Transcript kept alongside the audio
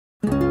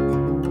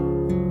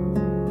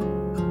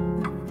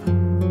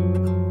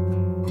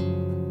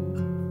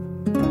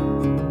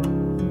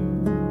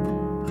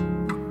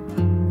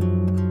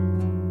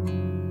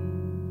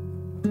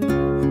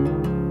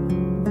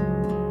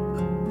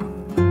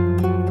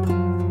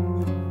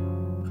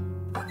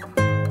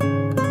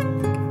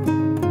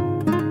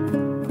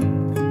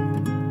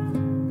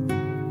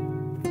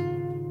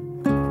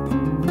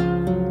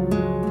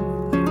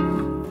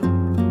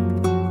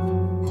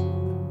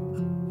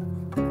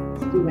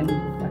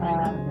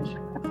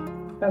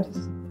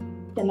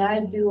Can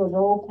I do a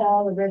roll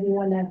call of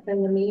everyone that's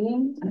in the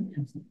meeting?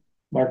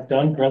 Mark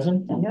Dunn,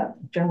 present. Yep.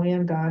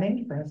 Joanne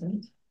Godding,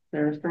 present.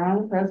 Sarah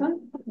Strong,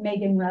 present.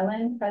 Megan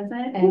Relland,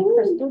 present. And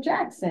Crystal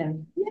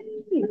Jackson.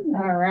 Yay.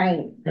 All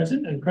right.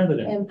 Present and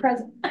president. And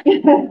present. Do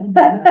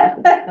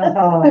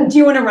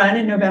you want to run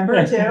in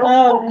November too?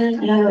 Oh,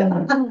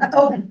 no.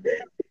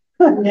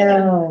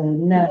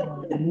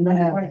 No.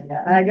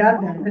 I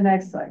got that. The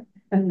next slide.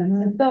 So I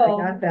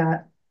got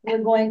that.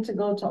 we're going to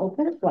go to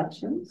open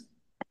reflections.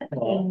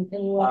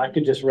 I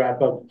could just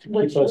wrap up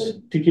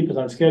to keep us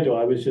on schedule.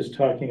 I was just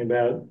talking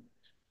about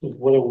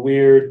what a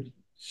weird,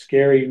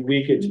 scary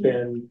week it's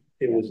been.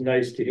 It was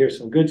nice to hear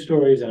some good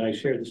stories, and I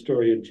shared the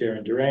story of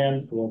Jaron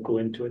Duran. I won't go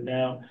into it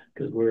now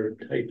because we're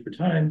tight for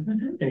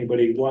time.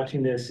 Anybody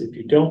watching this, if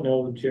you don't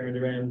know Jaron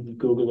Duran,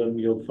 Google him.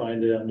 You'll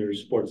find it under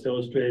Sports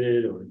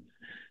Illustrated or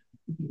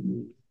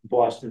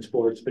Boston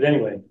Sports. But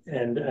anyway,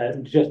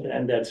 and just to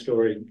end that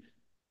story,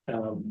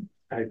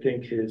 I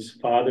think his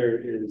father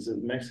is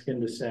of Mexican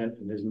descent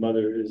and his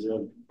mother is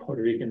of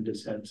Puerto Rican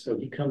descent. So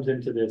he comes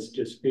into this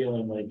just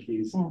feeling like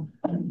he's,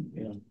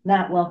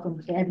 not welcome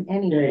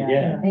anywhere.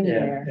 Yeah.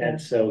 And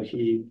so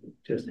he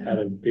just had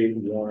a big,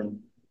 warm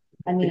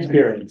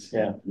experience.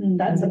 Yeah.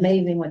 That's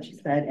amazing what you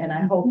said. And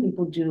I hope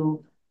people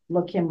do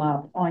look him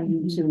up on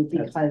YouTube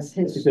because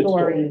his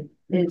story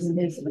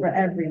is for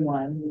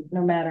everyone,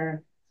 no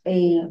matter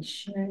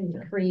age,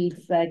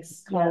 creed,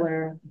 sex,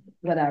 color,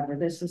 whatever.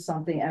 This is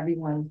something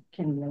everyone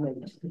can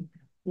relate to.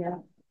 Yeah.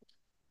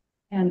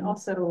 And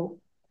also,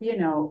 you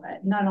know,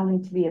 not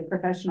only to be a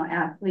professional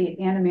athlete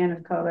and a man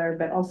of color,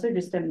 but also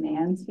just a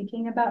man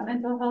speaking about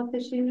mental health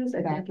issues.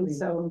 I think it's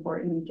so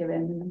important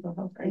given the mental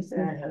health crisis.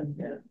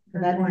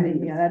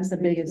 That's the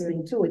biggest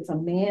thing too. It's a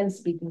man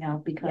speaking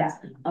out because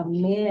a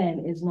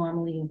man is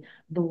normally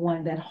the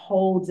one that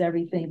holds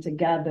everything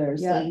together.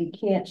 So you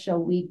can't show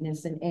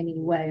weakness in any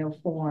way or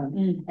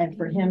form. And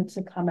for him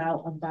to come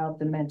out about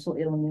the mental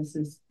illness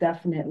is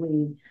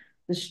definitely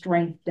the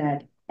strength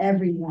that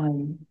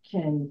everyone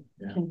can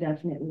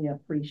definitely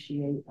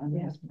appreciate on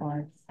his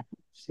part.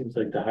 Seems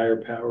like the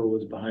higher power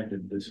was behind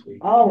it this week.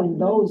 Oh, and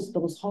those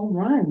home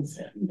runs.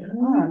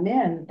 Oh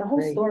man, the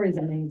whole story is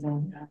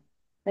amazing.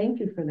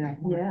 Thank you for that.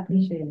 Yeah,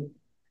 appreciate it.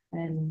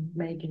 And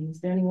Megan, is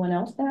there anyone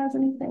else that has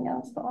anything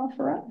else to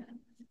offer up?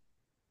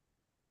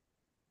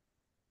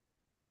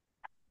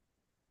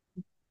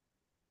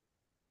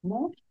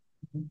 No?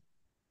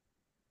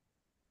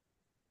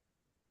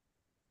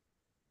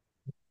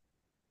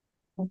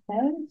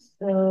 Okay,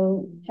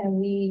 so can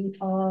we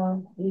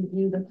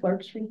review the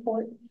clerk's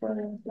report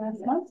for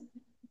last month?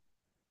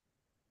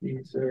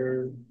 These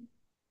are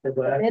the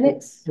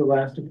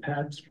last of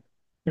Pat's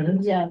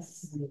minutes?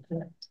 Yes.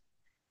 Okay.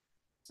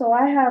 So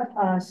I have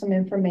some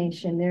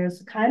information.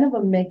 There's kind of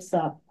a mix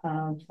up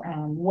of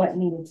what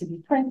needed to be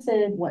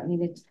printed, what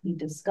needed to be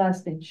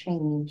discussed and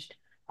changed.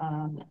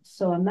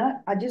 So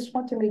I just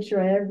want to make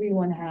sure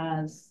everyone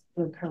has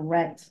the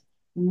correct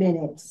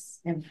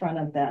minutes in front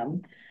of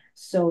them.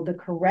 So the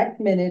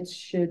correct minutes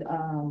should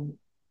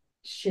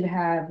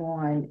have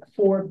on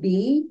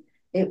 4B,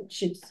 it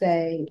should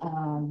say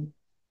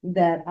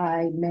that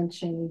I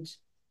mentioned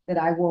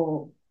that I'm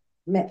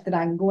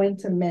going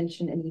to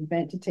mention an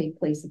event to take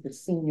place at the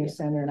senior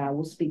center, and I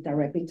will speak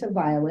directly to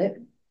Violet.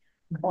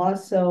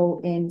 Also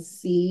in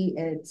C,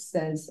 it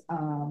says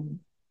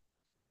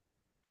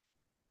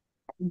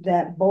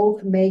that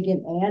both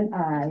Megan and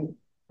I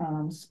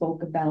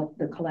spoke about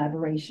the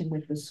collaboration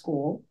with the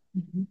school.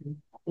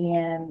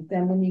 And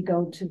then when you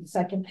go to the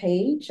second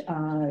page,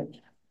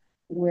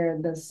 where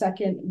the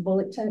second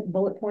bullet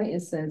point,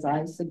 it says,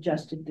 I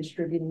suggested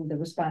distributing the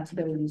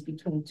responsibilities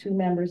between 2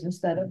 members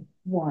instead of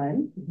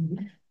 1.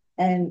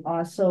 And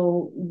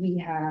also we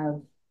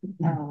have,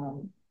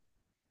 I'm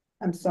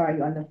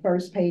sorry, on the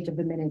first page of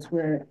the minutes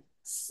where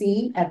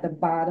C at the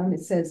bottom,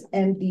 it says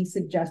MD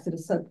suggested a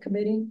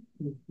subcommittee.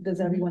 Does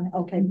everyone,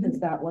 okay,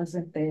 because that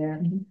wasn't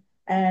there.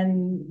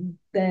 And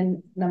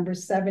then number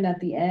 7 at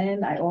the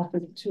end, I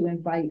offered to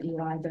invite the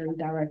library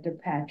director,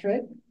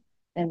 Patrick,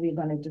 and we're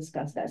going to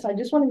discuss that. So I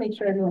just want to make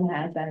sure everyone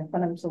has that in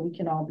front of them so we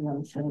can all be on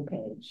the same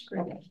page.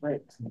 Great. Okay,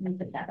 great. Let me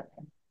put that up.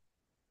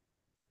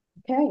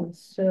 Okay,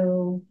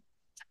 so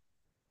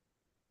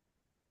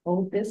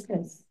old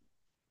business.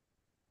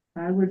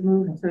 I would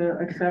move to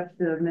accept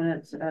the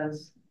minutes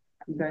as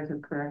you guys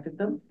have corrected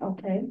them.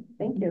 Okay,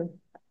 thank you.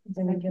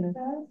 Then we get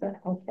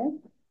okay.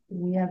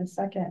 We have a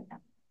second.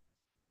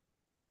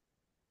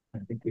 I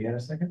think we had a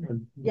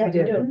second. Yeah, we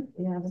do.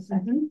 We have a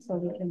second, so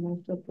we can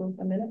move to approve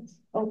the minutes.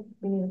 Oh,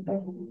 we need a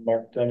third.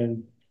 Mark Dunn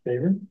in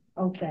favor.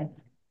 Okay.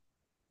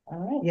 All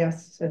right.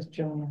 Yes, says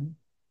Joanne.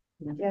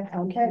 Yeah.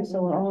 Okay,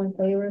 so we're all in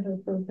favor to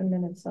approve the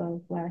minutes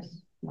of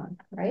last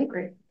month, right?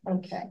 Great.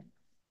 Okay.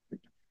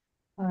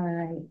 All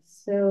right.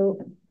 So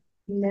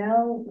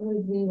now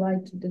would we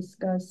like to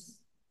discuss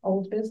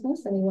old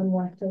business? Anyone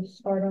want to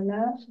start on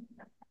that?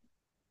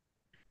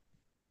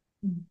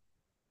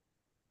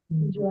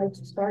 Would you like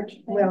to start?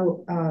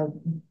 Well,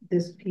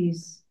 this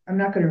piece, I'm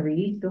not going to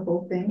read the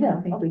whole thing. Yeah,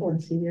 I think we can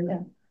see it.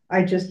 Yeah.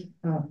 I just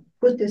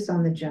put this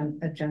on the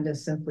agenda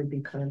simply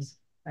because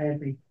I had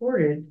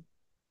reported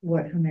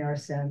what Humira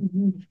said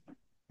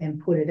and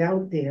put it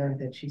out there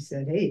that she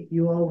said, hey, if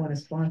you all want to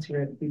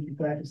sponsor it, we'd be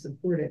glad to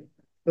support it.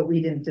 But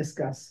we didn't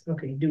discuss,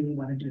 okay, do we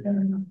want to do that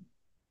or not?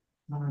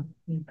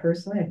 Me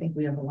personally, I think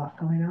we have a lot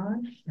going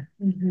on,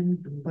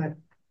 but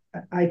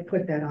I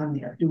put that on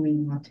there. Do we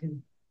want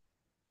to?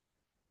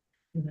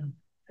 You know,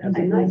 It'd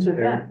be nice with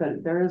that,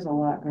 but there is a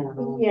lot going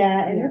on.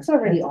 Yeah, and it's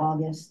already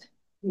August.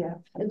 Yeah.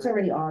 It's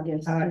already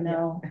August, you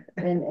know,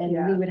 and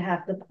Yeah. we would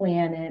have to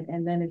plan it,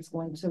 and then it's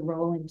going to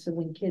roll into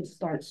when kids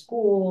start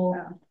school.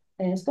 Yeah.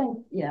 And it's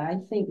going, yeah, I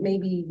think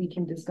maybe we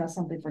can discuss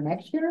something for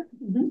next year.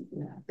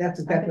 yeah, that's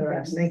exactly what I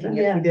was thinking. If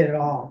Yeah. we did it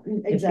all,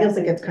 it feels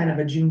like it's kind of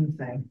a June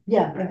thing.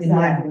 Yeah, in my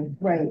exactly, mind.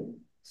 right,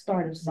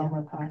 start of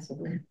summer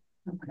possibly.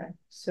 Okay.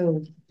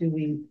 So do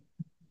we,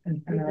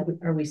 and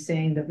are we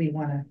saying that we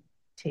want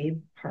to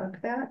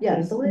park that?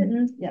 Yes, Table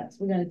it? yes,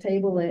 we're gonna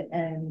table it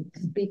and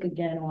speak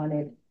again on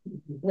it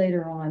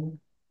later on.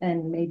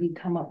 And maybe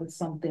come up with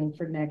something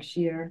for next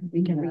year.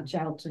 We can reach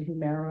out to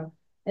Humira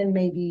and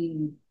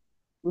maybe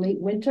late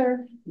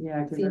winter.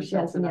 Yeah. See if she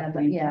has any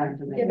other,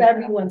 give Give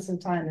everyone some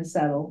time to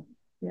settle.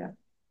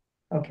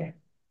 Okay.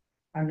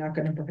 I'm not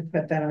gonna put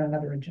that on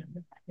another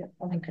agenda. Yeah.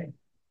 Okay.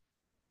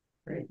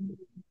 Great.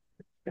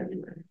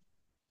 February.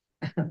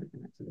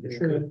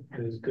 It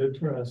is good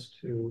for us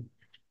to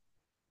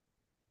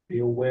be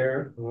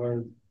aware of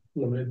our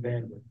limited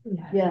bandwidth,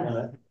 Yeah,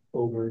 not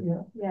over.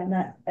 Yeah.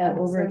 not Great.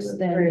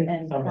 overextend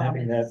and. I'm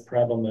having that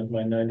problem at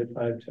my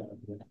 9-to-5 job.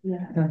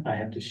 Yeah. I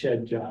have to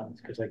shed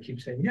jobs because I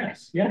keep saying,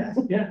 yes, yes,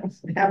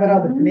 yes. How about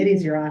all the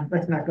committees you're on?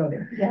 Let's not go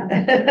there.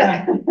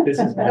 Yeah. This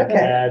is my Okay.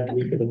 bad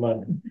week of the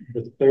month.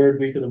 The third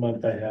week of the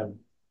month, I have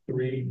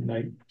 3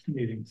 night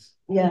meetings.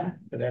 Yeah,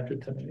 But after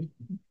tonight,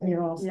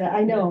 you're all set.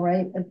 I know,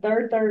 right? The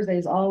third Thursday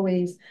is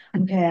always,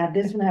 okay, I have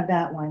this one, I have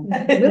that one.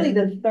 Really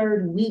the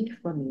third week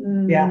for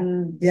me. Yeah.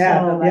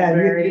 Yeah, So yeah,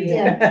 library.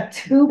 Yeah,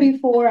 2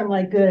 before, I'm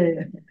like,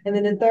 good. And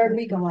then the third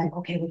week, I'm like,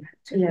 okay, we got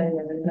 2. Yeah.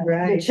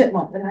 Right.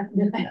 Chipmunk,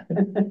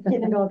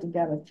 getting it all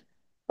together.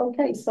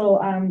 Okay, so,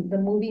 the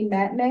movie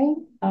matinee,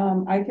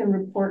 I can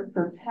report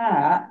for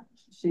Pat,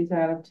 she's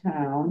out of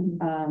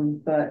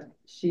town, but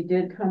she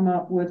did come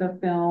up with a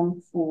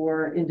film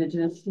for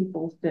Indigenous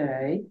Peoples'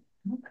 Day.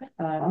 Okay.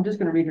 I'm just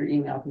gonna read her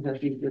email because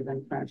she's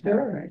within French.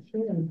 Sure.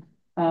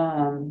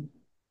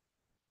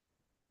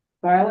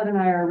 Violet and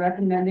I are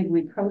recommending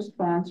we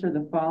co-sponsor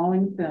the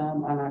following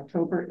film on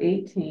October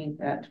 18th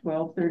at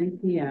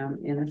 12:30 p.m.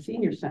 in the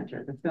Senior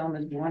Center. The film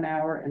is 1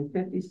 hour and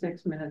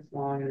 56 minutes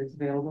long and is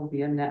available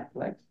via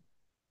Netflix.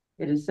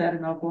 It is set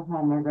in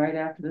Oklahoma right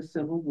after the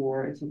Civil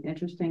War. It's an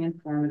interesting,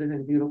 informative,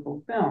 and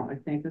beautiful film. I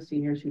think the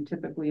seniors who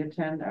typically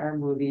attend our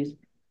movies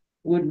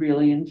would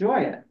really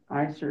enjoy it.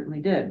 I certainly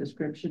did.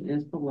 Description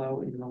is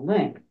below in the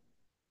link.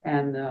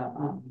 And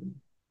the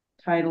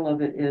title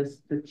of it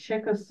is The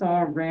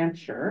Chickasaw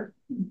Rancher.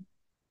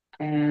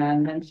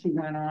 And then she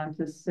went on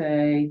to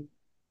say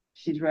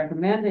she's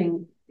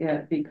recommending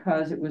it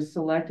because it was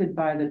selected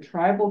by the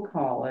Tribal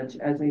College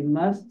as a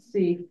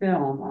must-see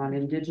film on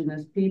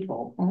Indigenous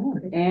people,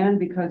 and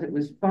because it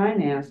was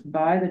financed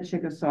by the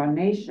Chickasaw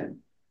Nation.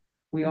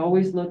 We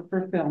always look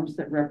for films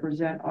that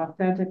represent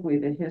authentically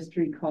the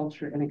history,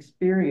 culture, and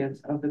experience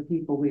of the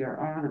people we are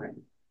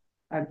honoring.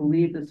 I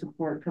believe the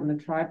support from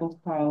the Tribal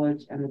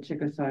College and the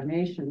Chickasaw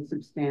Nation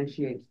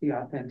substantiates the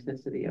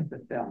authenticity of the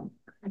film.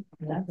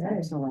 that's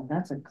excellent.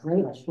 That's a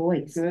great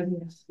choice.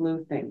 Good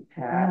sleuthing,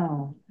 Pat.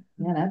 Wow.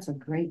 Yeah, that's a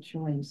great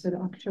choice. Said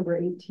October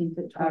 18th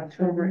at 12.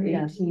 October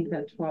Yes. 18th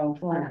at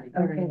 12:30.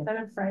 Okay, is that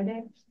a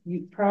Friday?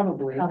 You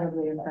probably.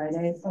 Probably a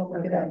Friday.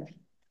 Okay.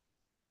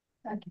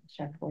 I can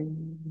check for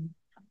you.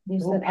 You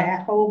Oh, said Pat.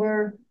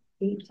 October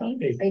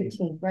 18th,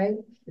 18th. right?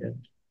 Yeah.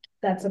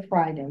 That's a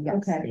Friday, yes.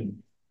 Okay.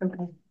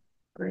 Okay,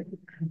 great.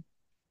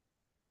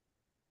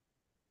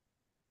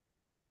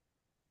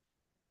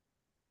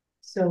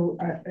 So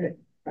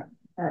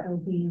are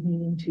we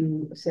needing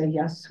to say,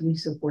 yes, we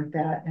support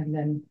that, and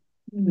then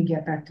we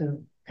get back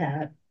to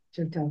Pat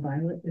to tell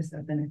Violet? Is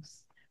that the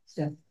next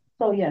step?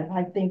 So yeah,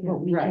 I think what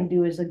we can Right.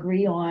 do is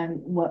agree on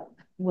what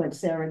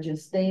Sarah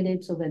just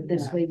stated, so that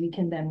this Yeah. way we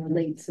can then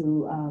relate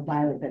to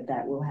Violet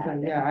that will So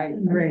happen. yeah,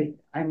 Great.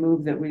 I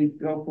move that we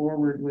go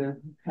forward with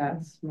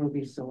Pat's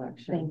movie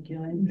selection. Thank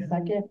you. And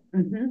second,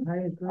 I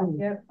agree.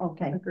 yep,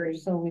 okay. Agree.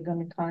 So we're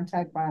gonna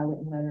contact Violet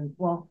and let her,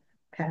 well,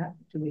 Pat,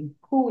 do we?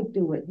 who would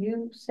do it?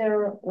 You,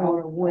 Sarah,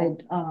 or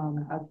would,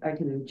 I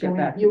can get Joanne,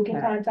 back. you to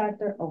can Pat.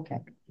 contact her? Okay,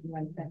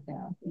 write that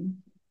down.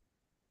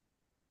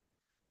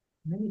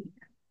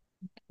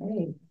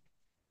 Okay.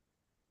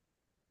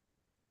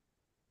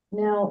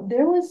 Now,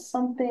 there was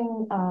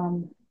something,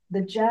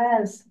 the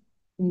jazz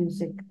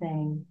music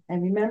thing,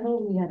 and remember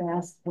we had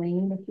asked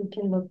Wayne if he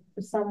can look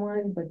for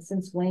someone, but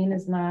since Wayne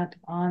is not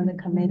on the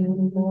committee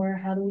anymore,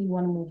 how do we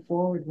want to move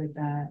forward with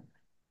that?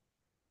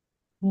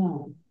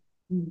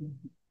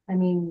 I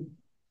mean,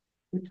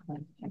 Which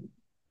one?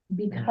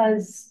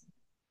 because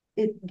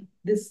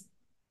this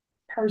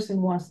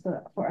person wants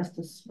for us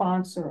to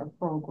sponsor a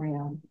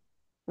program.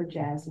 for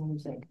jazz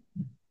music.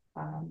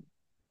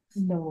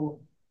 So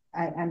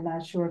I'm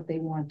not sure if they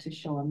want to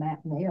show a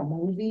matinee, a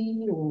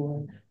movie,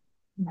 or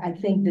I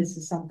think this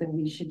is something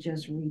we should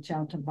just reach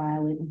out to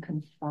Violet and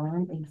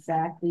confirm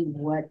exactly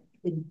what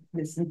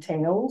this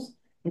entails.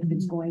 If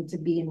it's going to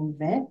be an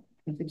event,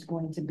 if it's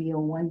going to be a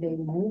one-day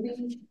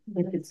movie,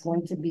 if it's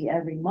going to be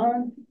every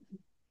month.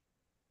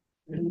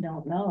 We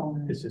don't know.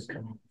 This is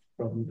coming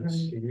from the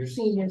seniors.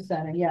 Senior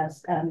center,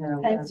 yes.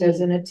 As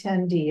an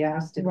attendee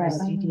asked if the Right.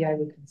 CDI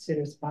would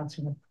consider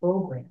sponsoring a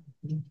program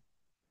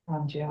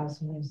on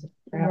jazz music,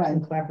 perhaps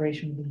in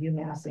collaboration with the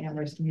UMass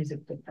Amherst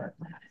Music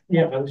Department.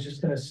 Yeah, I was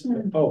just gonna say,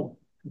 oh,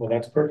 well,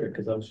 that's perfect,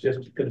 because I was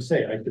just gonna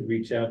say, I could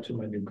reach out to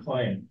my new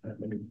client.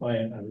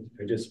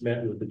 I just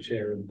met with the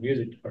chair of the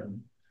music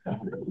department.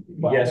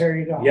 Well, Yes, there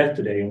you go.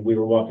 yesterday, and we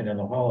were walking down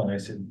the hall, and I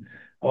said,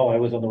 oh, I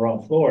was on the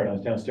wrong floor, and I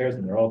was downstairs,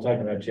 and they're all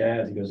talking about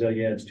jazz. He goes, oh,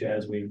 yeah, it's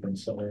Jazz Week and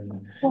summer, and,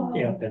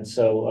 you know, and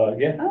so,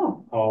 yeah,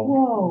 Oh, I'll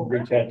Whoa.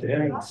 reach out to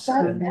him. and That's see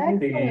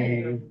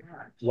excellent.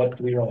 what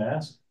do we want to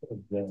ask of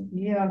them?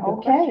 Yeah, the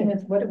Okay. question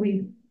is, what do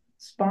we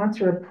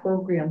sponsor a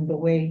program the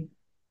way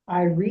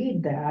I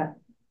read that,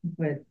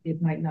 but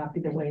it might not be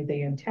the way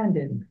they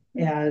intended,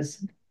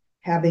 as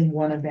having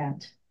one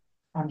event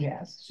on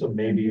jazz. So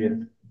maybe if,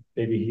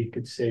 maybe he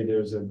could say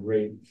there's a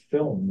great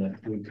film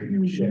that we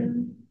could share.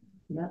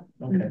 Yeah.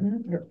 Okay,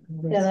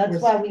 Yeah,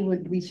 that's why we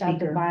would reach out to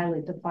Speaker.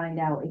 Violet to find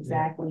out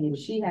exactly if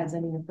she has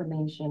any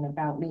information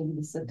about maybe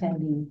this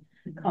attendee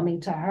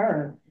coming to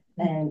her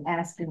and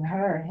asking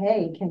her,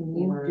 hey, can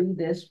you Or do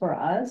this for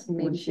us?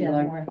 Maybe would she she has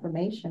like- more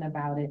information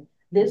about it.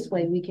 This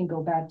way we can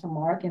go back to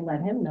Mark and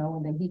let him know,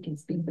 and then he can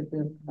speak with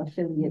the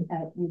affiliate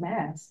at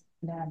UMass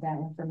and have that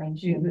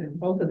information.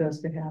 Both of those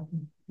could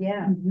happen.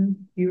 Yeah,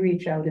 You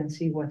reach out and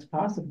see what's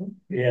possible.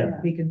 yeah,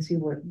 We can see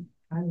what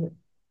I would.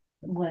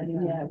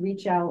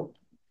 reach out,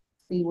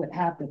 see what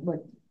happened,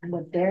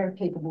 what they're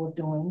capable of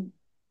doing.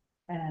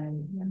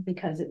 And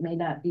because it may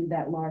not be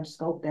that large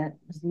scope that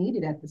is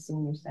needed at the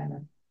senior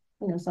center.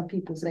 You know, some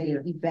people say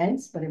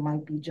events, but it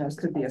might be just.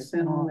 Could be a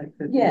small- film, it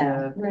could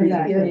Yeah, be a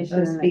exactly.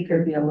 presentation, it speaker.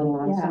 could be a little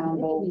Yeah, it could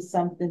ensemble. be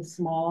something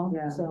small,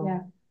 Yeah. so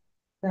Yeah.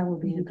 that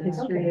would be a good.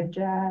 history of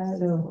jazz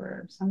So-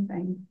 or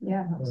something,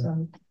 yeah.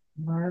 So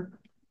Mark,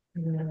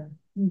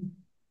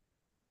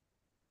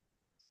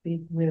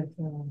 speak with,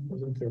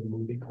 wasn't there a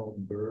movie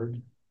called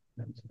Bird?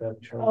 That's about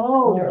Charlie.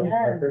 Oh, Charlie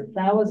yes, Parker.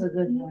 that was a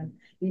good one,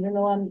 even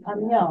though I'm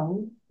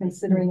young,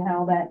 considering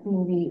how that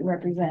movie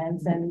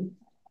represents, and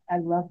I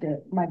loved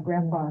it. My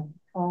grandpa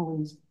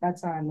always,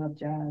 that's how I love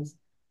jazz.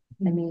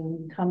 I mean,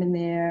 you come in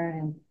there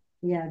and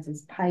he has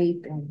his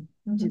pipe and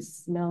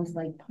just smells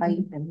like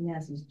pipe, and he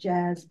has his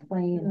jazz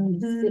playing, and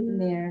he's sitting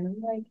there, and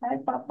I'm like, hi,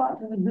 Papa.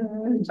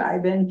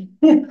 Vibing,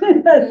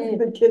 as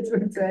the kids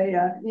would say,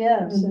 yeah.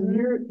 Yeah, so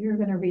so you're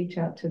gonna reach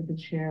out to the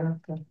chair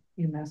of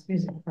the UMass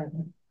Music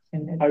Department.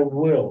 And I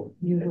will.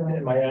 You will.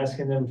 Am I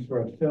asking them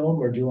for a film,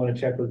 or do you want to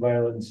check with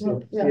Violet and see Well,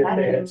 if yeah, they I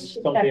had mean,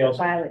 something check with else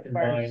Violet in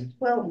first. mind?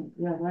 well,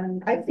 Yeah,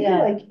 I feel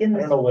Yeah. like in I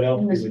don't know what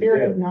else the we would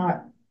spirit of do.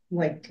 not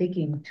like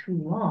taking too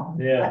long.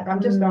 Yeah.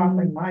 I'm just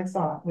offering my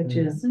thought, which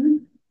is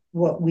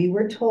what we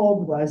were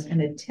told was an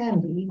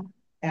attendee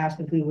asked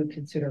if we would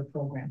consider a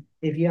program.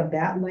 If you have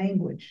that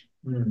language,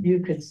 Hmm. you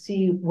could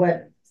see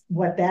what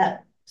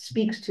that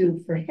speaks to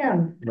for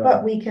him,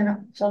 Right.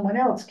 but someone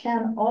else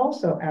can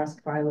also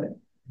ask Violet.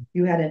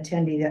 You had an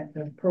attendee at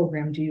the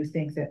program, do you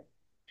think that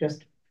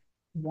just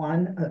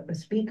one, a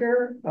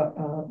speaker,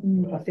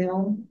 a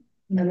film,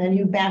 and then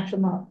you batch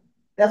them up?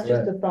 That's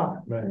just a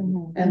thought. Right.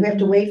 And we have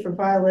to wait for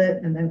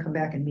Violet and then come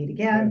back and meet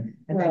again,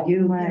 and then Well,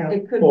 you know.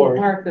 It could be Or-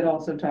 Mark that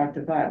also talked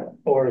to Violet.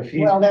 Or if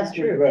he's. Well, that's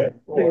true. Right,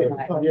 or,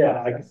 Right.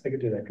 yeah, I could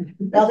do that.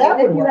 Now that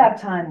would if you work. have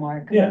time,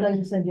 Mark, 'cause I Yeah. know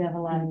you said you have a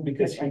lot. of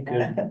Because he like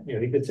could, that. you know,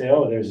 he could say,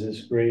 oh, there's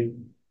this great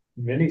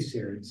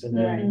miniseries, and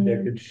then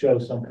they could show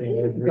something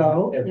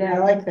Go, every I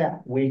like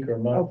that. week or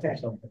month or Okay.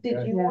 something. Did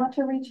right? you want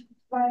to reach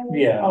Violet?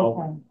 Yeah,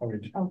 Okay, I'll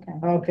reach. okay.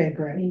 Okay,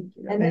 great. And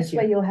Thank this you.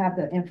 way you'll have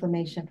the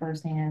information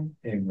firsthand.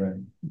 Yeah, right.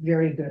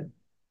 Very good.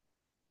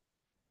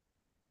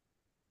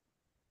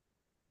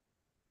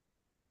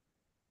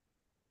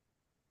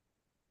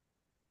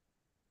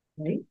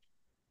 Right?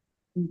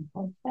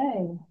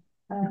 Okay.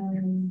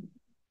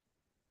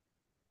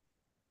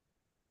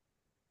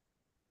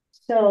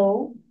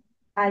 So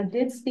I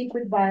did speak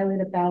with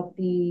Violet about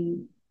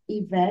the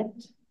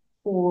event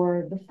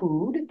for the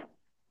food,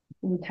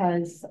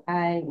 because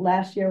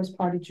last year was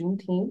part of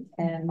Juneteenth,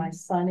 and my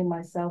son and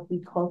myself, we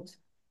cooked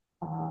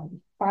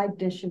 5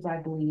 dishes, I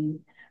believe,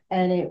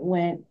 and it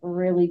went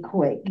really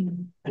quick.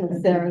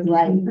 There was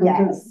like,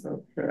 yes.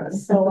 So good.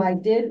 So I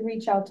did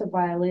reach out to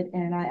Violet,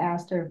 and I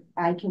asked her if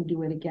I can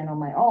do it again on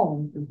my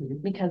own,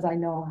 because I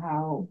know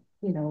how,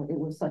 you know, it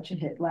was such a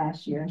hit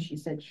last year. And she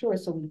said, sure.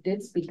 So we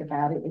did speak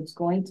about it. It's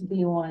going to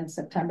be on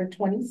September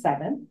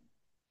 27th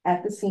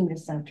at the Senior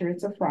Center.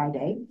 It's a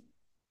Friday,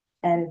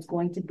 and it's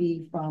going to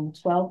be from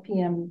 12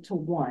 p.m. to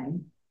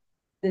 1.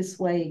 This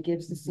way it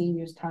gives the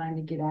seniors time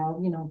to get out,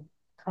 you know,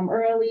 come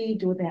early,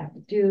 do what they have to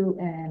do,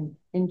 and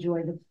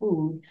enjoy the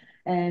food.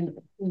 And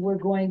we're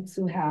going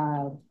to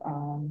have,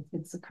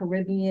 it's a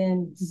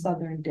Caribbean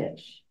Southern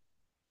dish.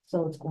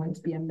 So it's going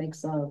to be a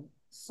mix of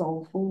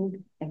soul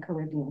food and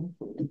Caribbean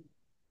food.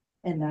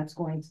 And that's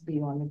going to be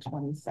on the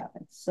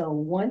 27th. So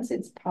once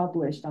it's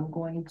published, I'm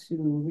going to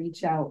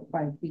reach out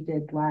like we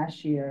did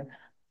last year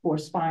for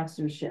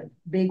sponsorship.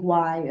 Big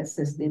Y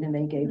assisted and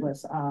they gave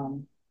us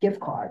gift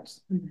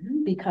cards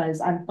because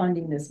I'm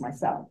funding this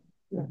myself.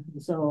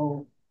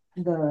 So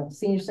the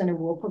senior center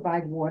will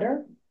provide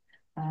water.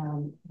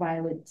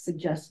 Violet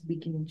suggests we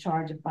can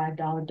charge a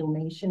 $5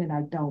 donation, and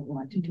I don't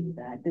want to do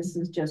that. This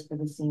is just for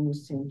the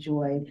seniors to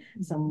enjoy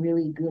some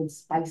really good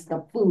spiced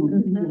up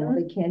food. You know,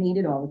 they can't eat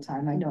it all the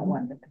time. I don't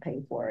want them to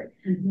pay for it.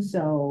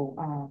 So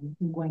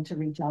I'm going to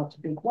reach out to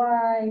Big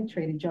Y,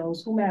 Trader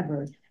Joe's,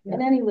 whomever,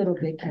 and any little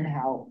bit can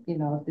help. You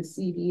know, if the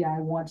CDI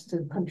wants to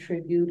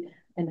contribute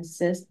and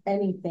assist,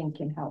 anything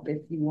can help.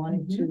 If you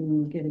wanted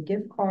to get a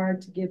gift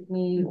card to give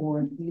me,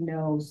 or if you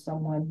know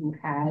someone who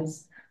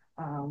has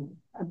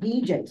a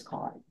BJ's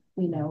card,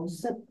 you know,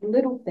 some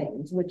little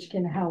things which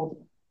can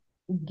help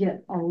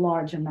get a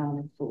large amount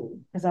of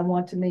food, because I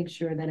want to make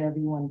sure that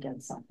everyone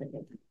gets something.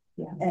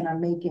 And I'm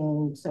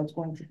making, so it's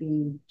going to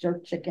be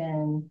jerk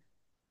chicken,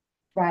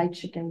 fried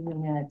chicken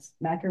wings,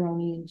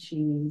 macaroni and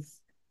cheese,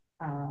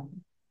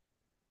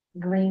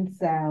 green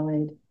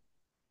salad,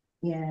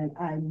 and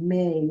I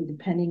may,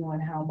 depending on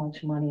how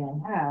much money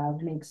I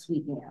have, make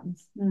sweet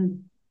yams.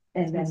 And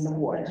then the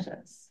water.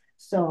 Delicious.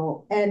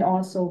 So, and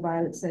also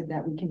Violet said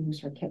that we can use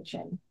her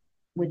kitchen,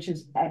 which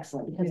is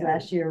excellent because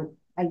last year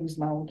I used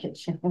my own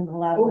kitchen with a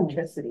lot of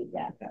electricity.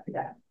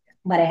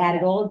 But I had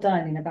it all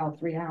done in about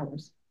 3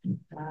 hours.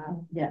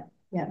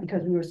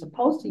 Because we were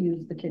supposed to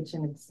use the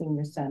kitchen at the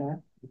senior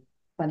center,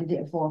 but it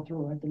didn't fall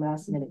through at the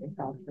last minute. It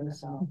fell through,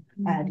 so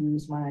I had to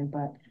use mine.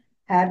 But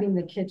having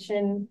the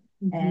kitchen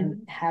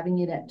and having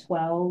it at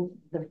 12,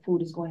 the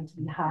food is going to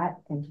be hot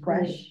and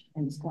fresh,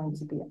 and it's going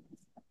to be.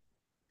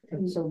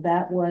 So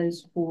that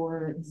was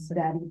for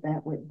that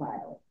event with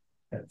Violet.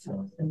 That's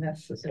and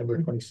that's September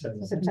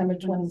 27th. September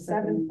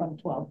 27th from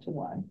 12 to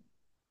 1.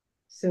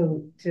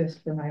 So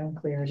just for my own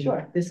clarity,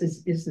 Sure. This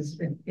is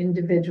an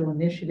individual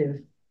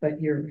initiative,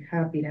 but you're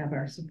happy to have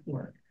our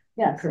support.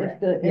 Yes,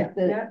 Correct. if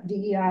the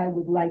DEI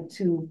would like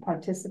to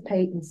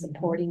participate in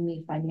supporting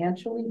me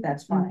financially,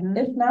 that's fine.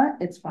 If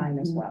not, it's fine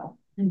as well.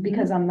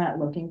 Because I'm not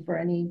looking for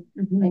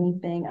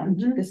anything.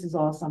 This is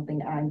all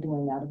something I'm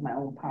doing out of my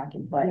own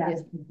pocket. But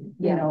if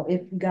you know,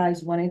 if you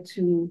guys wanted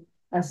to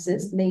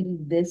assist, maybe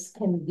this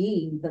can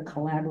be the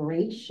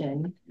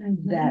collaboration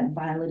that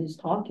Violet is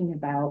talking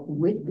about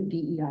with the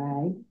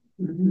DEI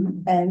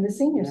and the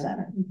senior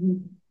center.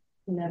 You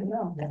never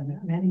know.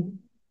 Many.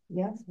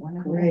 Yes,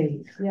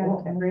 Great. Yeah,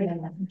 Cool. great.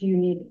 Do you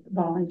need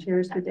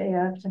volunteers the day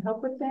of to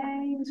help with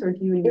things, or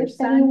do you? If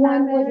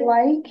anyone would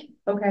like,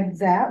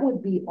 that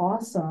would be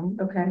awesome.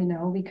 You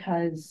know,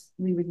 because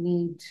we would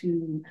need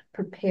to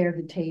prepare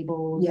the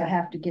tables. I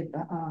have to get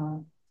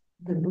the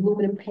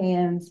aluminum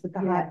pans with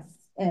the hot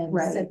and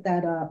set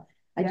that up.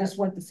 I just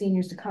want the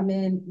seniors to come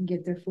in,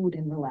 get their food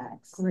and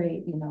relax.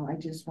 Great. You know, I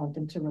just want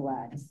them to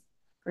relax.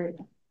 Great.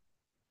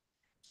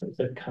 Is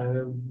that kind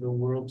of the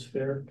World's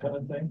Fair kind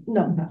of thing?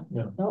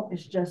 No,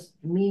 it's just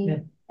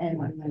me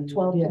and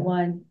 12 to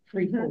 1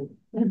 free food.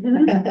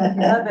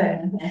 Love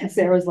it.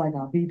 Sarah's like,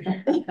 I'll be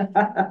there. Maybe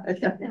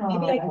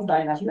I can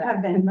sign up. Do you have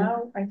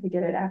Venmo? I could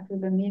get it after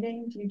the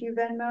meeting. Do you do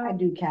Venmo? I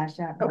do Cash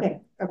App.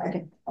 Okay,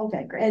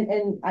 great.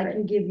 And I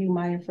can give you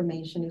my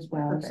information as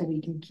well, so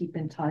we can keep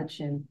in touch.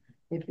 And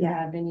if you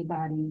have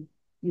anybody,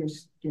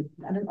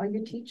 are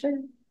you a teacher?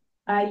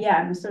 Yeah,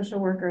 I'm a social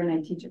worker and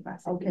I teach a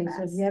class. Okay,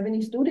 so if you have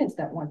any students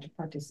that want to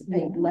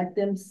participate, let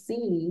them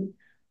see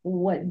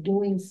what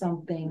doing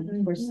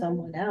something for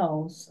someone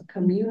else, a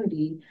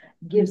community,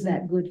 gives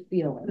that good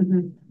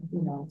feeling.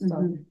 You know,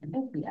 so that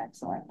would be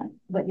excellent.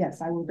 But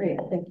yes, I will be.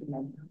 Thank you,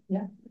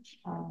 Megan.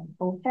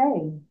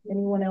 Okay.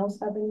 Anyone else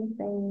have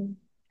anything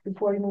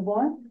before we move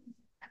on?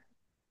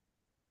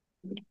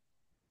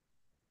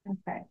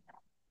 Okay.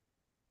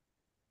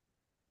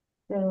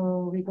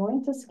 So we're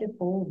going to skip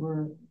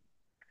over,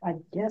 I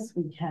guess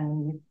we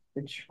can, with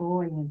the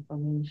Troy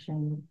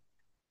information.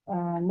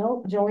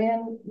 No,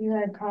 Joanne, you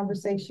had a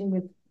conversation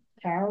with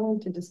Carolyn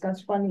to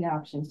discuss funding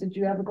options. Did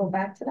you ever go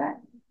back to that?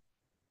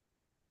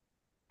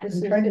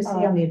 I'm trying to see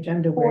on the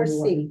agenda where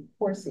 4C.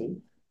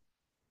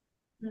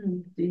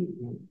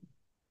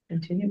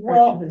 Continued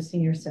partnership with the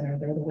senior center.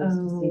 They're the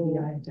ones to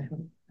CDI to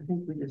help. I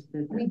think we just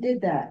did that. We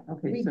did that.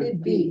 We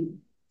did B.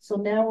 So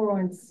now we're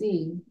on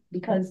C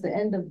because the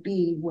end of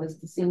B was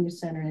the senior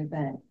center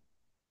event.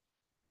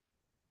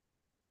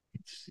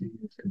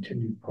 It's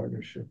continued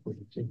partnership with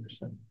the senior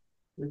center.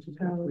 Which is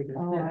how we did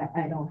that.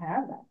 I don't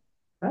have that.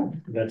 Oh,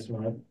 that's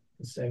not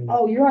the same.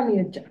 Oh, you're on the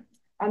agenda.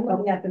 I'm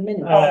looking at the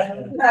minutes. Got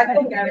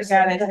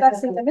it.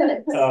 That's in the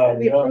minutes.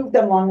 We approved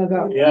them long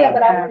ago. Yeah,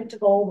 but I wanted to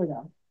go over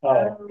them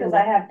because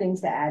I have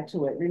things to add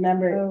to it.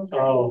 Remember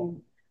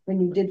when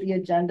you did the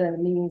agenda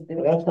and meetings. There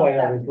was That's why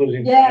stuff I was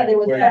losing. Yeah, there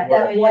was where stuff you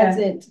that were.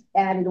 wasn't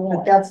added But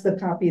on. that's the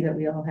copy that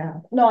we all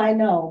have. No, I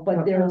know,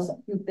 but there Oh. was a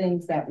few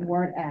things that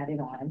weren't added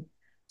on.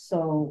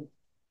 So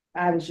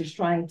I was just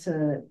trying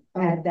to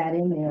add that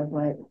in there,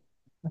 but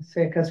Let's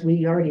say, because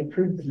we already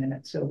approved the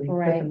minutes, so we put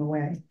Right. them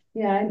away.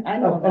 yeah, I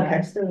know Oh, that. I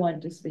okay. still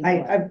wanted to speak. I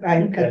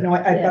on it. no,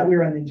 I Yeah. thought we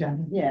were on the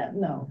agenda. Yeah,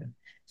 no.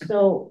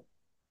 So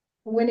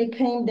when it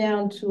came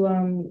down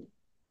to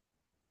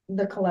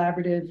the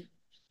collaborative,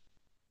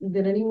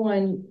 did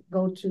anyone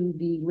go to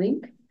the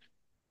link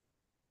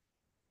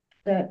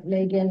that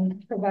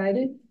Megan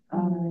provided?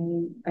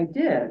 I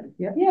did,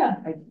 yeah. Yeah.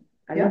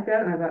 I looked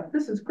at it and I thought,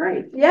 this is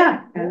great.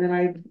 Yeah. And then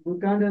I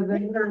moved on to the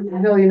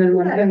million and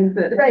one things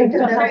that. Right,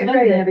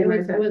 Right. it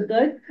was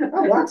good.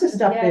 Oh, lots of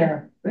stuff Yeah.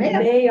 there.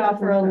 Man. They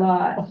offer a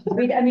lot.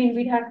 We'd have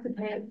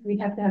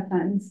to have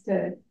funds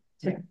to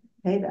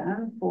pay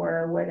them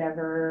for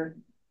whatever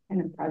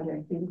kind of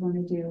project we want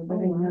to do. But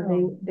I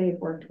know they've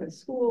worked with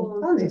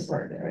schools. Oh, they they've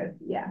worked started.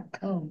 with, yeah,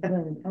 Oh,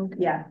 good, okay.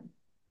 yeah.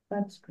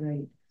 That's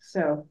great.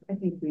 So I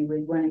think we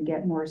would want to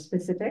get more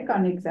specific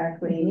on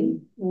exactly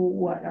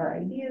what our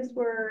ideas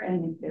were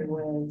and if there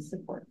was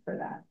support for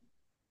that.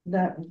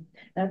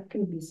 That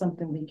could be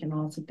something we can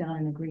all sit down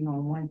and agree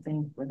on one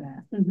thing for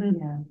that,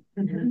 yeah.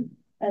 Mm-hmm.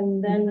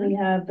 And then we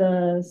have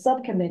the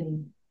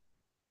subcommittee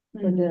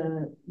for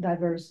the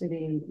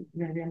diversity.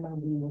 Remember,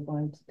 we were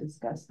going to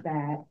discuss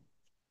that.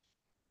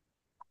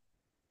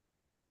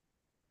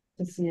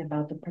 To see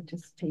about the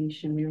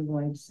participation, we were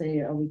going to say,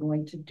 are we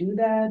going to do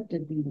that?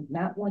 Did we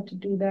not want to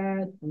do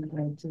that? We're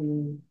going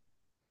to,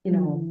 you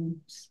know,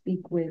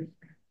 speak with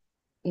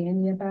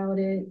Annie about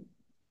it.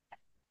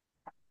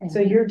 So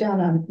you're down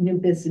on new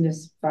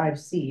business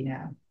 5C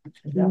now.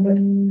 Is that what?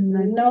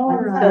 No,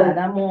 I'm not.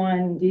 I'm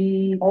on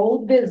The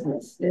old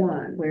business still,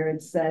 One. where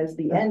it says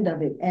the end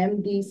of it.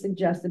 MD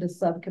suggested a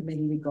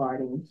subcommittee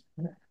regarding.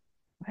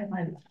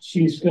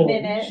 She's still,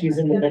 Minute. she's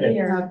in the minute.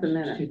 Not the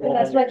minute. She's Well,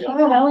 that's on the what I'm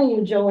agenda. telling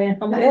you, Joanne.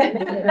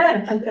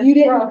 You We're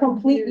didn't all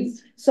completely,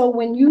 confused. so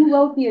when you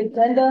wrote the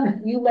agenda,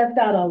 you left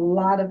out a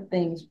lot of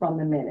things from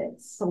the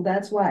minutes. So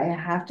that's why I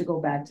have to go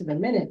back to the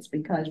minutes,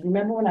 because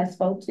remember when I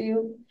spoke to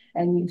you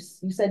and you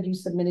said you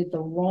submitted the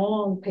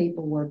wrong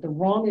paperwork, the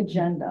wrong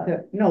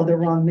agenda. No, the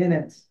wrong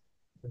minutes.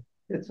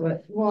 That's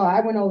what. Well, I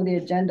went over the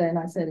agenda and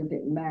I said it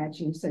didn't match.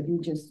 You said you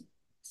just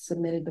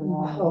submitted the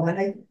wrong. Oh,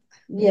 and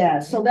Yeah,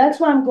 so that's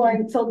why I'm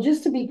going, so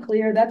just to be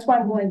clear, that's why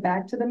I'm going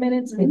back to the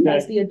minutes,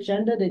 because the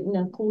agenda didn't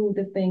include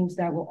the things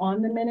that were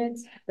on the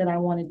minutes that I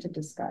wanted to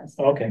discuss.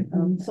 Okay,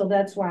 So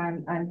that's why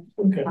I'm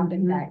Okay.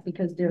 coming back,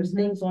 because there's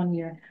things on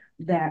here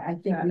that I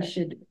think Got we it.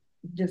 should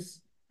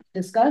just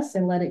discuss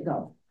and let it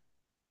go.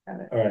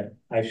 all right.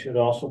 I should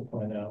also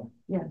point out.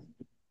 Yes.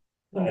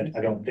 I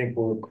don't think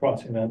we're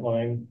crossing that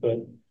line, but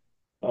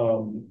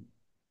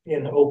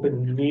in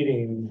open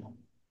meeting,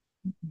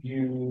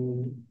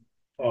 you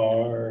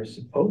are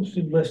supposed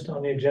to list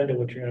on the agenda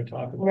what you're gonna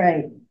talk about.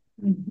 Right.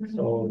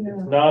 So if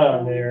it's not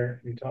on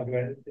there, you talk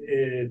about it,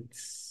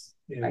 it's,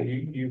 you know,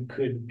 you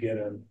could get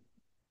a,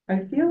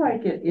 I feel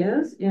like it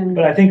is in.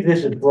 but I think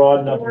this is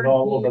broad enough and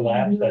all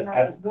overlaps that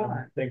I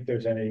don't think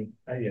there's any,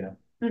 you know.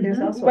 there's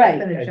also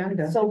Right. an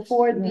agenda. So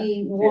for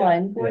the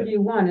one,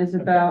 4D1 is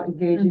about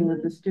engaging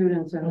with the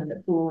students and the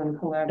school and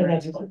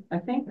collaborating. I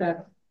think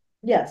that's,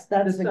 yes,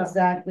 that's The sub-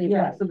 exactly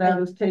yeah, right. so that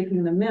was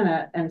taking the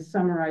minute and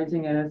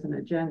summarizing it as an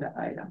agenda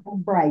item.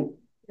 Right,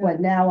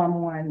 but now I'm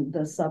on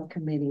the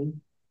subcommittee.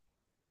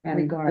 And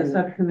the Regarding-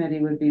 subcommittee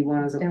would be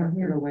one of Down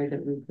here. the way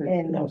that we could.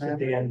 And- That was at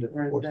the end of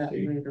elaborate that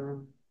 4C. later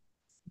on.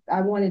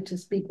 I wanted to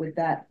speak with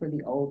that for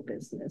the old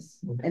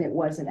business, Okay. and it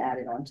wasn't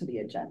added onto the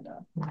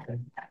agenda. Okay.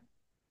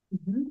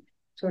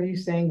 So are you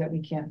saying that we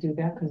can't do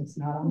that because it's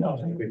not on? No,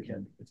 I think we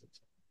can.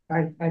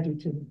 I do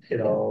too.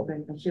 It all.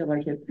 I feel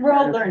like it. We're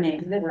all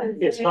learning.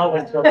 It's not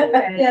like.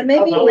 Yeah,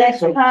 maybe Oh, next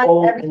so time,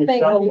 old everything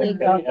will construction,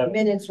 link up, yeah.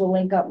 minutes will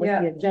link up with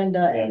the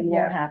agenda, and we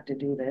Yeah. won't have to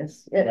do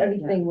this.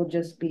 Everything will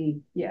just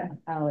be Yeah.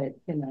 how it,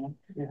 you know.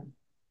 Yeah.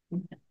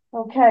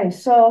 Okay,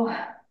 so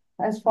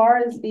as far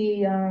as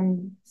the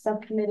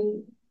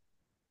subcommittee.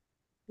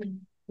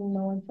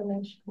 No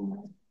information.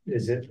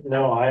 Is it?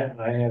 No, I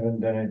haven't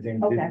done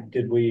anything. Okay.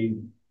 Did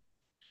we?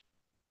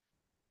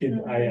 I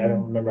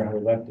don't remember how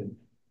we left it.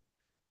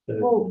 The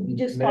Well, you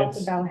just talked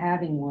minutes- about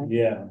having one.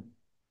 Yeah,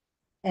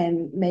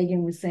 And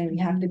Megan was saying we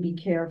have to be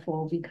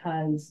careful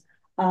because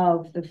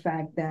of the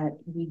fact that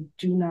we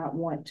do not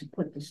want to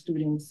put the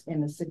students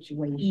in a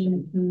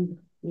situation,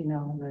 you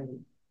know,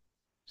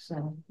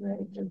 so.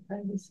 Right, the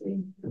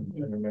privacy. I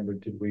remember,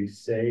 did we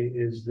say,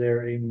 is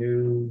there a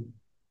new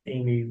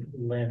Amy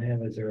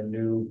Lanham, is there a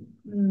new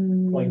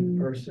point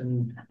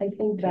person I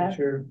think that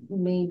teacher?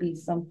 may be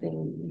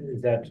something,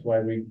 That's why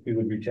we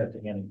would reach out to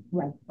Annie.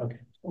 right. Okay.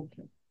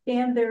 Okay.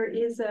 And there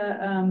is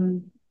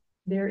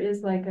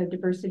like a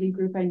diversity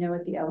group I know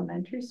at the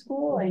elementary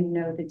school. I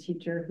know the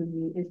teacher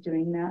who is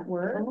doing that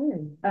work.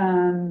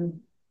 Oh,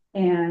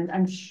 And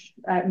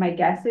my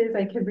guess is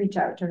I could reach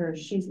out to her.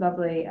 She's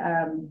lovely.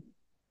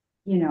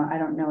 You know, I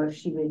don't know if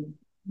she would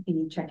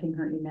be checking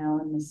her email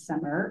in the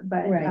summer,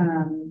 but Right.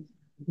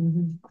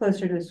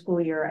 closer to the school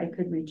year, I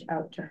could reach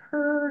out to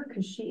her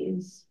because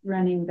she's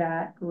running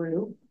that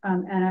group.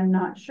 And I'm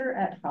not sure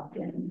at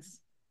Hopkins.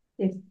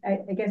 If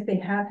I guess they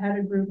have had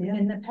a group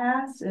in the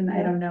past, and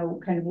I don't know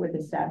kind of what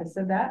the status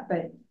of that,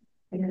 but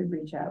I could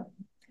reach out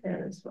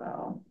there as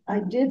well. I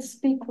did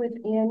speak with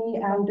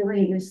Annie after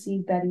we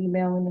received that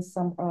email in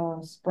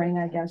the spring,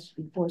 I guess,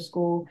 before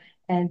school,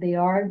 and they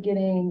are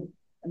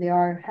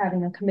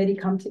having a committee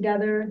come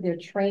together. They're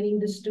training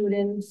the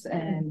students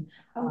and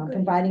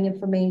providing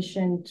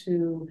information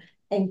to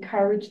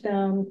encourage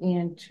them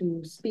and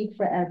to speak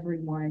for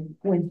everyone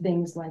when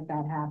things like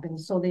that happen.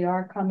 So they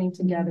are coming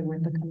together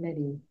with the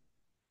committee.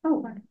 Oh,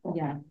 wonderful.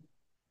 Yeah.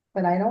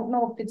 But I don't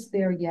know if it's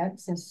there yet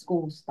since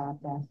school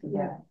stopped after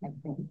that, I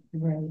think.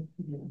 Right.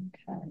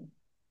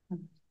 Okay.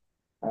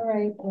 All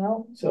right,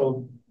 well.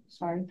 So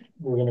sorry.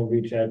 We're gonna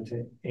reach out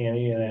to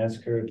Annie and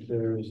ask her if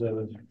there's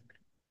a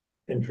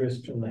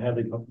interest from the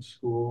Hadley Public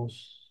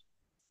Schools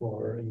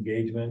for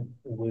engagement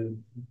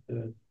with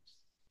the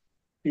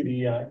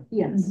CDEI.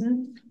 Yes.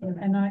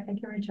 And I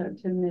can reach out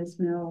to Ms.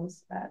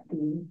 Mills at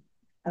the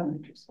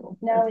elementary school.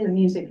 Now the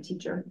music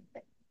teacher.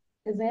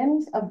 Is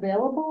Annie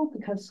available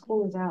because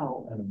school is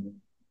out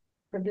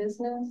for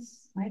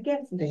business? I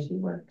guess she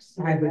works.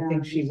 I would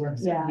think she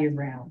works year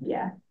round.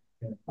 Yeah.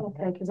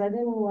 Okay, because I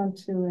didn't want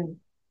to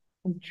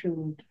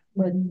intrude,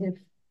 but if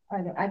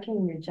I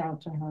can reach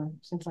out to her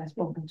since I've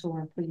spoken to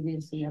her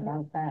previously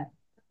about that.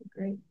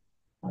 Great.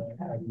 I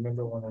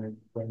remember when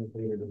I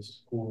renovated the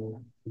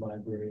school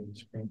library in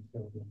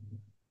Springfield.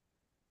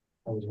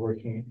 I was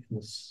working in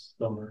the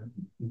summer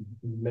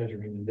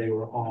measuring, they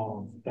were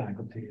all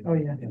faculty. Oh,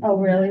 yeah. Oh,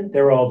 really?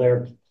 They were all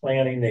there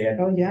planning, they had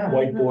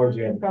whiteboards,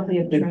 you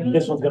Probably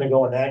this one's gonna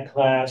go in that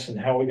class and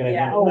how are we gonna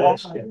handle wow.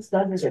 this?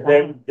 So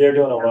they're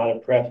doing a lot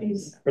of prep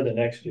for the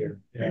next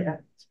year. Yeah,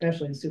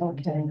 especially in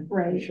superintendent.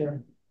 Right.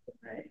 Sure.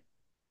 Right.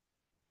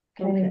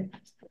 Okay.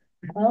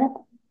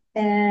 Well,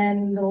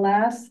 and the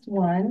last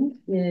one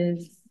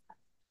is,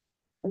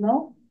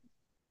 on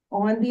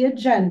the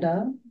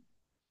agenda,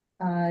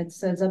 it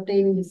says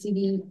updating the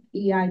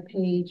CDEI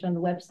page on the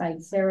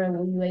website. Sarah,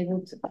 were you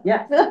able to?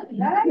 Yeah.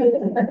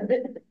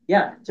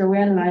 Yeah,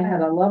 Joanne and I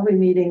had a lovely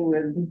meeting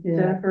with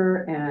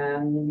Jennifer,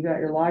 and you got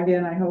your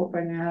login, I hope,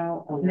 by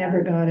now.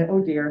 Never got it.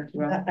 Oh dear.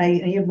 Well,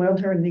 I emailed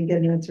her and didn't get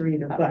an answer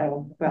either, but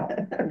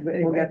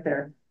we'll get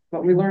there.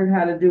 But we learned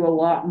how to do a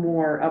lot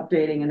more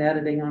updating and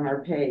editing on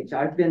our page.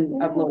 I've been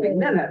uploading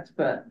minutes,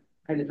 but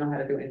I didn't know how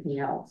to do anything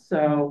else.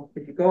 So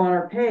if you go on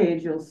our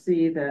page, you'll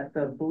see that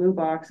the blue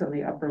box on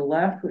the upper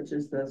left, which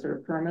is the sort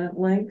of permanent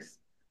links,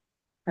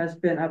 has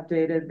been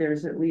updated.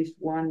 There's at least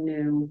one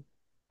new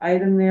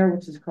item there,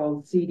 which is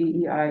called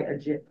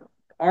CDEI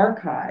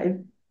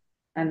Archive.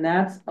 And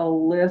that's a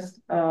list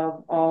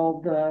of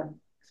all the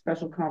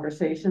special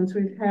conversations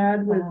we've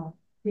had with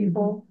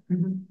people.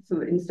 So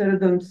that instead of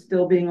them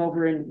still being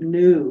over in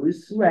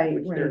news,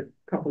 which they're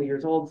a couple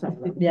years old, some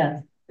of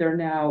them, they're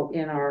now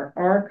in our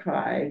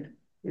archive.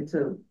 There's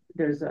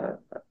a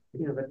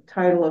the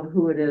title of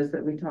who it is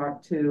that we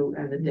talked to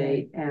and the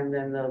date, and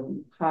then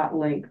the hot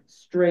link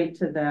straight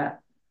to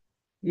that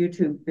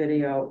YouTube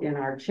video in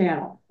our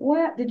channel.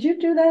 What did you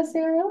do that,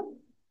 Sarah?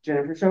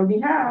 Jennifer showed me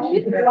how.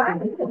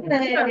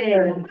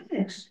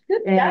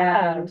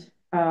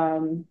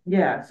 And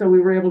yeah, so we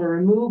were able to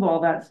remove all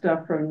that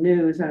stuff from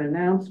news and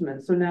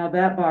announcements. So now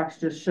that box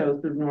just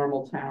shows the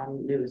normal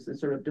town news, the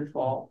sort of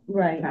default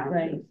town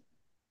news.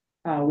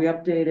 We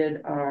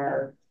updated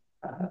our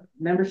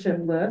membership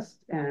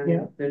list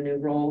and the new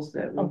roles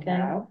that we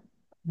have.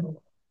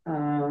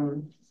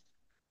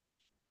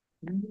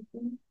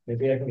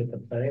 Maybe I can get the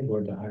planning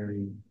board to hire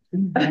you.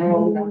 And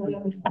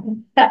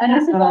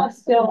this is all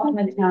still on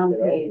the town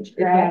page,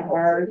 right? On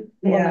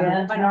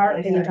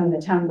our page on the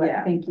town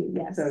web. Thank you.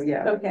 Yes. So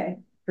Okay.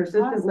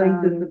 Persistent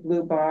links in the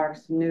blue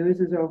box.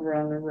 News is over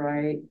on the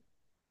right.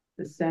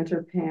 The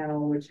center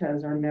panel, which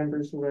has our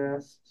members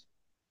list.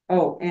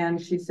 Oh,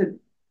 and she said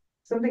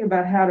something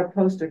about how to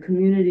post a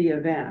community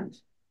event.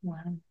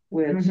 Wow.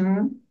 Which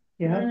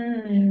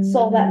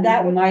so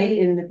that might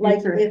in the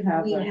future if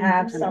we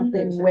have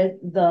something with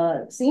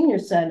the senior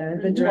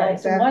center, the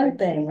 12-to-1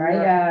 thing, right?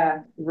 Yeah,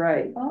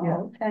 right.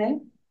 Oh, okay.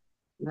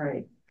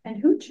 Right. And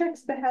who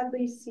checks the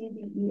Hadley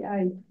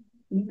CDEI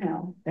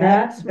email?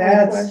 That's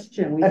my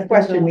question. A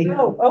question we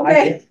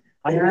okay.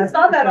 I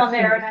saw that on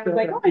there and I was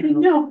like, oh, I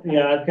didn't know.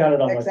 Yeah, I've got it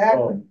on my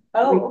phone.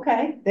 Oh,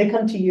 okay. They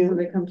come to you.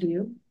 They come to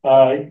you.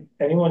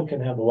 Anyone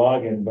can have a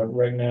login, but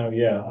right now,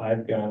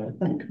 I've got it,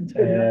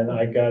 and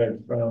I got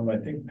it from I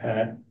think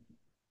Pat.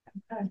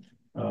 Okay.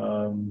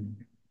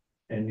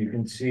 And you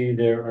can see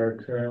there are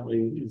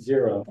currently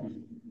 0.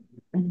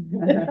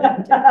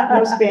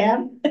 No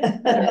spam.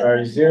 There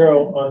are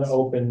 0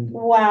 unopened.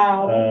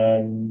 Wow.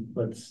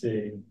 Let's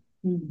see.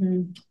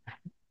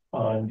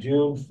 On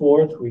June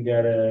 4th, we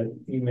got an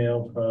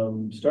email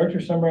from Start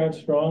Your Summer Out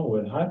Strong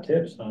with hot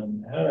tips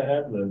on how to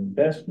have the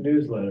best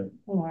newsletter.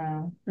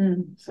 Wow.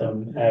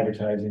 Some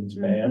advertising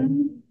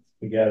spam.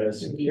 We got a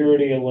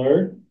security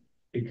alert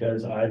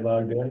because I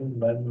logged in.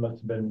 That must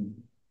have been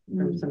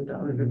from some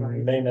other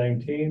device. May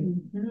 19th.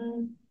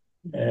 Mhm.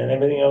 And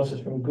everything else is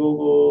from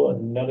Google,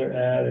 another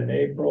ad in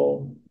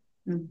April.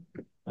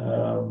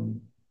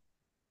 Um,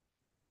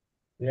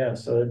 yeah,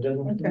 so it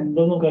doesn't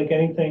look like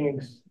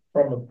anything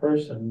from a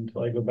person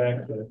until I go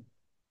back to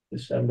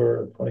December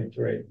of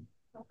 23.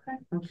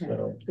 Okay.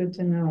 So Good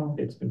to know.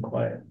 it's been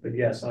quiet, but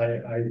yes, I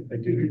You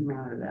do.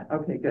 monitor that.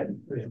 Okay,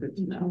 good. That's good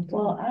to know.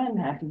 Well, I'm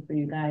happy for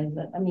you guys.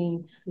 I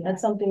mean,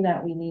 that's something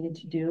that we needed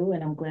to do,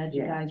 and I'm glad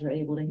you guys were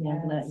able to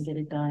handle it and get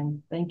it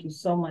done. Thank you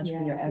so much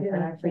for your effort.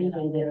 I appreciate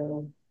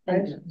it. I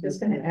was just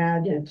gonna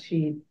add that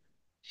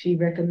she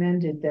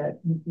recommended that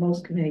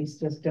most committees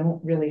just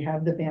don't really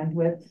have the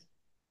bandwidth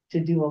to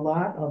do a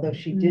lot, although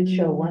she did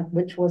show one,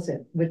 which was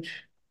it?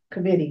 Which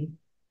committee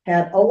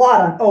had a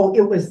lot on, oh,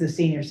 it was the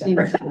senior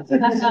center.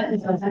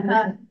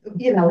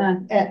 You know,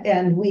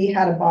 and we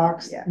had a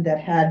box that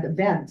had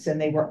events and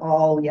they were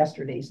all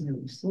yesterday's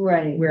news.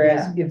 Right.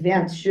 Whereas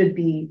events should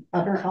be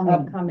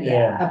upcoming.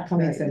 Yeah.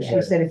 Upcoming, so she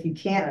Right. said, if you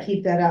can't Right.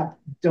 keep that up,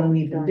 don't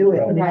even do it.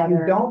 And if you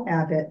Right. don't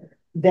have it,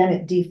 then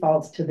it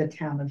defaults to the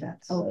town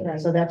events. Okay.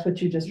 So that's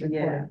what you just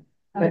reported. Yeah.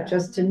 But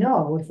just to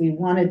know, if we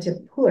wanted to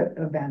put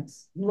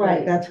events,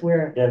 Right. that's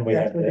where, Then we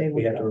that's have where they to, we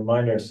would have to go.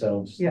 remind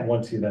ourselves, Yeah.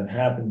 once the event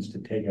happens, to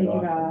take it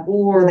off.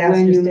 Or That's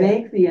when you just it.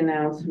 make the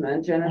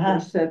announcement, Jennifer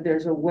said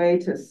there's a way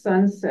to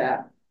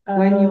sunset.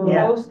 When you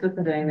Yeah. post the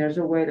thing, there's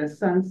a way to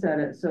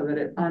sunset it so that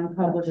it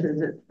unpublishes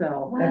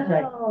itself. That's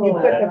right. You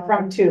put the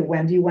from to,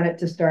 when do you want it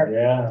to start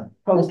Yeah,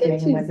 posting?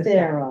 Look at and when you, to stop?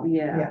 Sarah.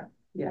 Yeah,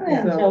 Yeah.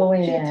 yeah. So,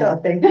 She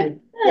told, thank you.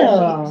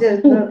 Yeah,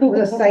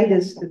 the site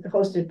is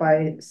hosted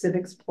by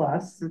Civics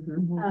Plus,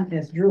 mhm. and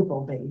it's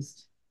Drupal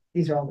based.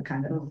 These are all the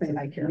kind of things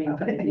I care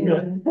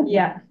about.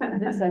 Yeah.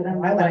 This, I don't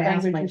know I what wanna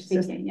ask language my you're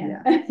sister, speaking,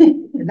 yeah.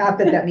 Not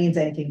that that means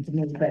anything to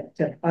me, but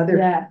to other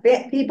Yeah.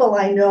 people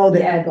I know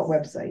that have got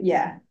Yes. websites.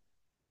 Yeah,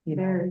 You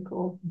know, very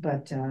cool.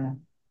 but, yeah.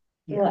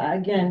 Well,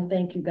 again,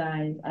 thank you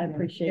guys. I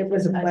appreciate it. It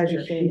was a I pleasure.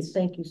 appreciate it.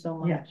 Thank you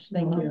so Yeah. much.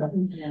 Thank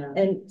you. Yeah.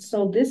 And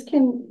so this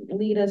can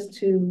lead us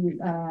to,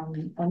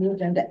 on the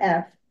agenda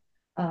F,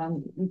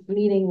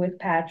 meeting with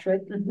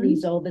Patrick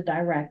Rizzo, the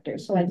director.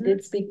 So I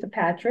did speak to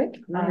Patrick.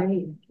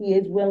 He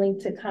is willing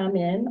to come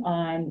in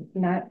on,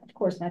 not, of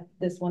course, not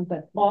this one,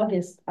 but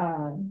August,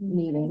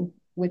 meeting,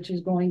 which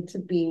is going to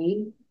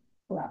be,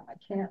 well, I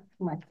can't,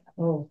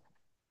 Oh,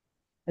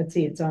 let's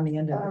see, it's on the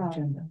end of the Oh.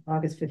 agenda,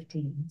 August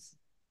 15th.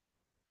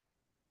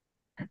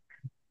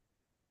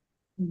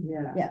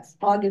 Yeah. yes,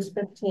 August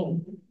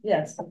 15th.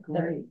 Yes,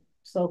 Great.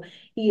 so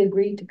he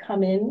agreed to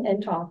come in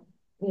and talk,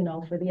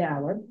 for the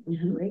hour.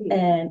 Great.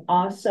 And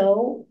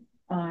also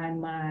on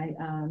my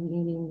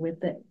meeting with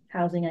the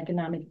Housing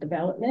Economic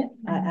Development,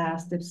 I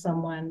asked if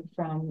someone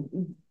from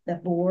the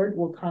board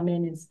will come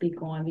in and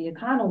speak on the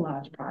Econo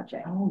Lodge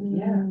project. Oh,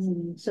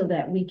 yes. So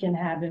that we can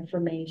have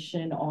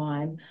information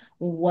on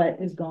what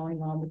is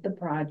going on with the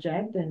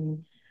project.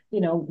 And,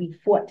 we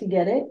fought to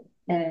get it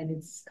and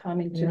it's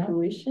coming to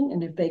fruition.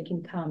 And if they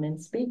can come and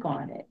speak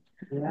on it.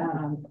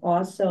 Yeah.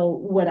 Also,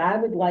 what I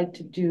would like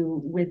to do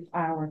with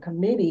our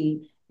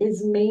committee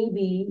is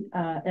maybe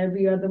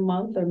every other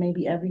month or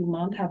maybe every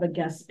month have a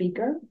guest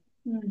speaker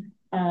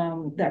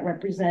that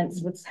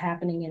represents what's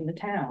happening in the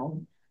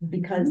town,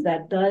 because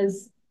that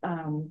does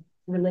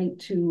relate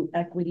to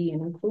equity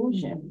and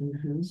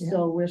inclusion.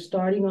 So we're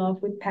starting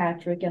off with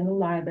Patrick and the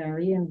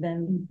library, and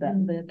then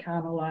the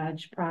Econo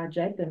Lodge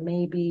project, and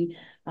maybe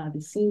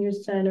the senior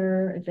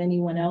center, if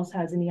anyone else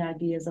has any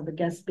ideas of a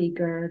guest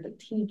speaker, the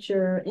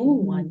teacher,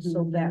 anyone,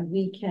 so that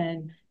we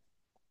can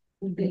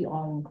be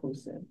all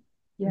inclusive.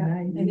 Yeah,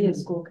 maybe a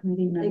school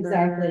committee member.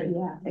 Exactly.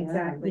 Yeah.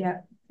 Exactly. Yeah.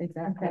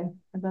 Exactly. Okay.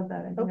 I love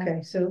that idea.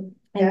 Okay, so.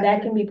 And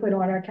that can be put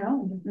on our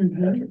calendar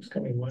Patrick's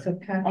coming. When? So on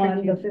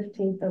Patrick, the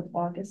 15th of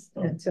August.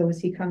 and so is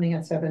he coming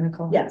at 7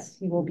 o'clock? Yes,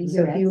 he will be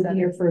So here. he'll at be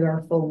here 7. for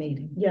our full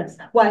meeting. Yes.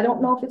 Well, I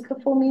don't know if it's the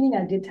full meeting.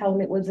 I did tell him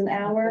it was an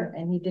hour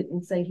and he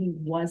didn't say he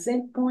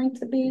wasn't going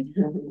to be,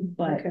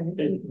 but Okay.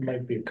 It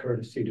might be a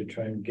courtesy to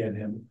try and get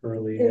him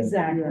early. in,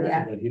 exactly. so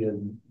Yeah. that he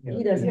doesn't.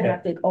 He doesn't he's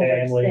have got to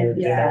family or overextend.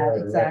 dinner. Yeah, or-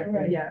 exactly.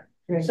 right. Yeah.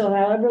 Great. So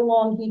however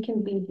long he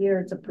can be here,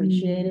 it's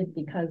appreciated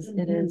because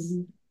it is,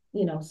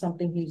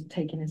 something he's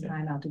taking his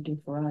time out to do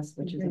for us,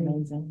 which is Great.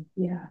 amazing.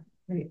 Yeah.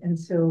 Right, and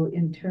so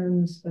in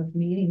terms of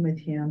meeting with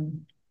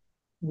him,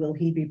 will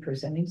he be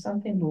presenting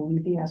something? Will we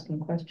be asking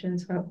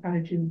questions? How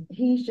did you?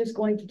 He's just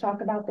going to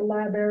talk about the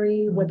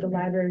library, what the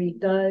library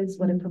does,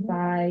 what it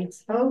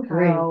provides. Oh,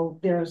 great. How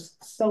there's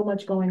so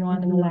much going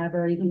on in the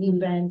library, the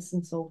events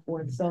and so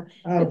forth. So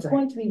it's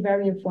going to be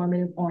very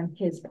informative on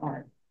his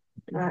part.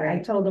 I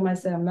told him, I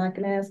said, I'm not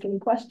going to ask any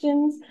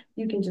questions.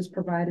 You can just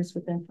provide us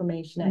with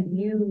information that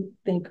you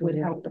think would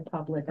help the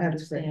public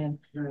understand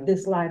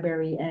this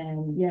library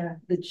and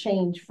the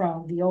change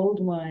from the old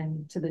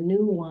one to the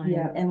new one.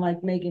 And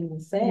like Megan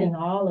was saying,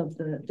 all of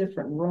the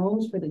different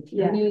rooms for the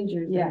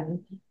teenagers and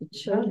the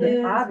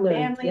children, toddlers.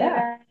 Family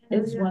events.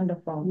 It's Yeah.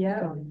 wonderful. Yeah.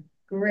 So,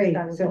 Great,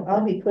 That would so be I'll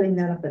good. be putting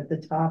that up at the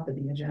top of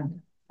the agenda.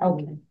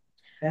 okay.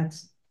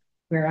 That's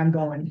where I'm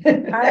going. All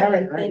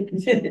right, thank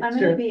you. I'm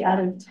Sure. gonna be out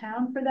of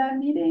town for that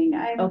meeting.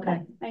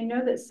 Okay. I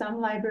know that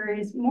some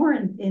libraries, more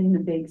in the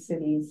big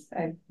cities,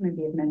 I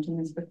maybe have mentioned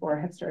this before,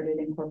 have started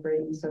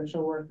incorporating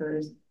social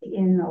workers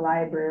in the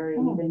library,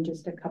 even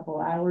just a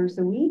couple hours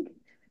a week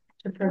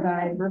to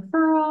provide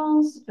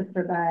referrals, to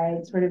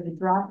provide sort of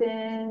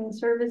drop-in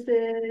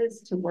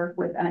services, to work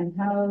with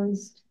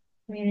unhoused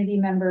community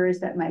members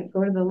that might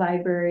go to the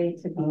library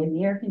to be in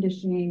the air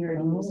conditioning or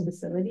in these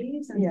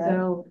facilities. And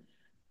so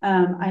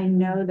I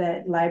know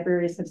that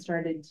libraries have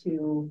started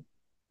to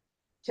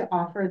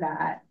offer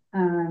that.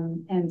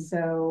 And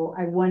so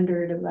I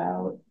wondered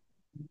about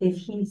if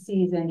he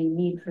sees any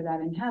need for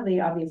that in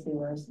Hadley. Obviously,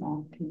 we're a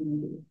small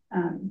community.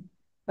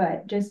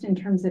 But just in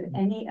terms of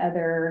any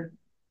other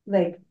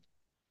like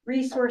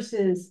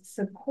resources,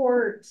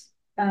 support,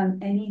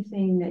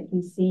 anything that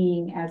he's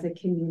seeing as a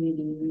community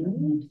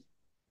need,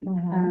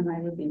 I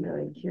would be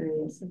really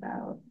curious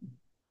about.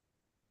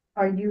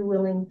 Are you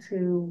willing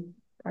to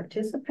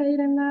participate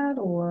in that,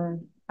 or?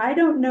 I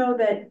don't know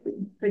that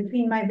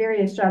between my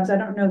various jobs, I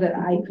don't know that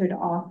I could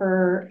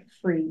offer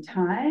free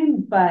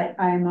time, but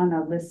I'm on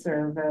a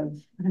listserv of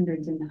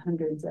hundreds and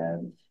hundreds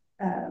of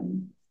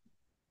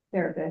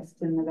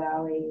therapists in the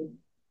Valley.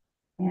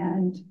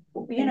 And,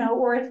 you know,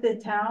 or if the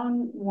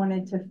town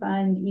wanted to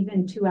fund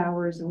even 2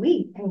 hours a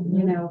week,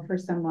 you know, for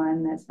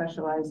someone that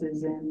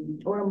specializes in.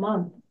 Or a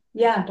month.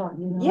 Yeah. Start,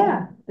 you know?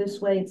 Yeah.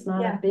 This way it's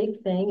not a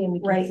big thing and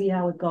we can see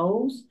how it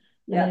goes.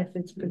 Yeah. And if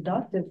it's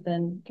productive,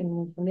 then can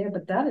move from there.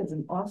 But that is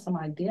an awesome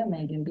idea,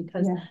 Megan,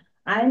 because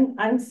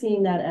I'm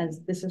seeing that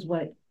as this is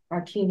what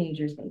our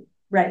teenagers need.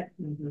 Right.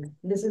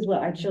 This is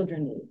what our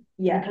children need.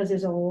 Yeah. Because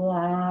there's a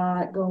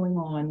lot going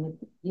on with,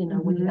 you know,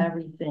 with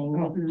everything,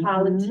 with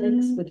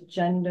politics, with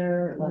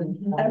gender, with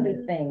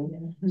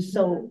everything.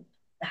 So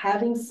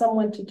having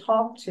someone to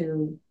talk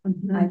to,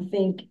 I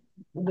think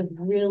would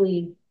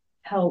really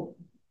help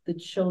the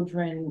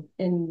children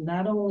in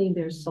not only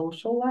their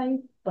social life,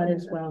 but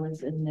as well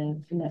as in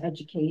the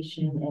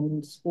education and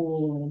in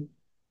school,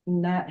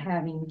 and not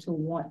having to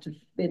want to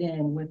fit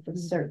in with a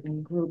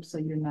certain group so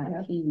you're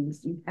not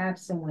teased. You have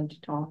someone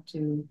to talk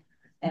to.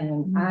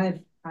 And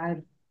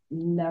I've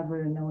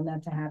never known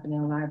that to happen in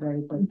a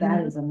library, but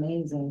that is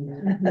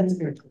amazing. That's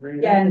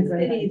great. Yeah, in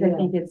cities, I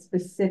think it's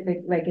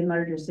specific, like in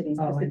larger cities,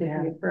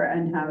 specifically for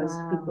unhoused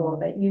people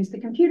that use the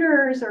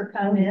computers or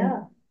come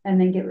in and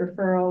then get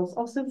referrals.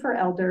 Also for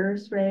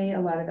elders, right?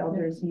 A lot of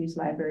elders use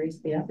library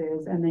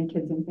spaces, and then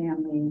kids and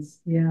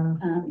families. Yeah.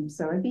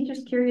 So I'd be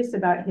just curious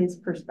about his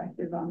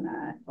perspective on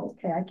that.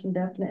 Okay, I can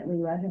definitely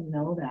let him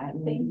know that.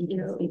 And maybe Thank you you.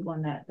 can speak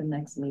on that the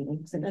next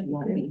meeting since you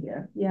won't be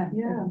here. Yeah.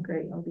 Yeah.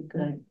 Great. That'll be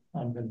good.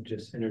 I'm gonna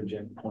just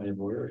interject point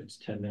of order. It's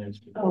 10 minutes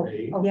Oh, before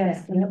 8. okay.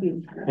 Yes, thank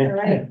you. All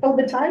right. Oh,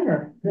 the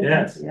timer.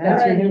 Yes.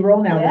 That's your new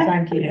role now, the Yeah.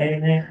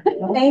 timekeeper.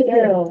 Thank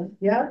you.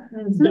 Yeah.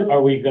 So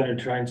are we gonna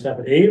try and stop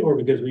at 8, or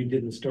because we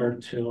didn't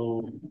start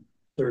till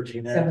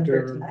 13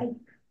 after? 7:13.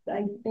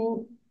 I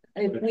think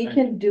if we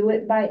can do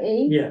it by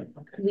 8, Yeah,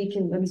 we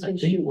can I shoot.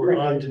 think we're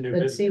on to new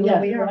Let's business. see Yeah,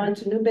 what we we're are. on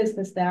to new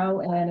business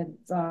now, and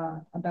it's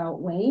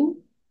about Wayne.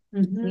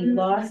 We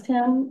lost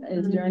him.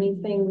 Is there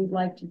anything we'd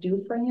like to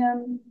do for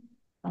him?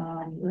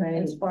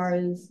 As far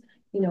as,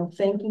 you know,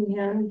 thanking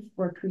him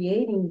for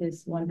creating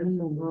this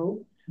wonderful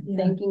group,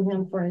 thanking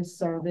him for his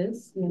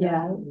service, you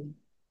know,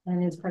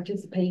 and his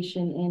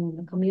participation in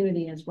the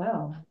community as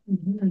well.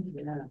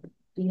 Yeah.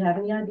 Do you have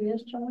any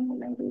ideas, John,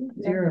 maybe?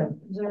 Zero.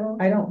 Zero?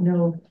 I don't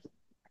know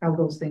how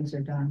those things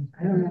are done.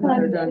 I don't know how Well,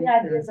 they're done any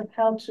either. ideas of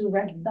how to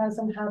recognize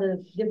them, how to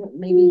give them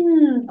maybe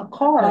a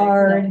card?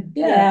 Card,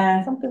 Yeah,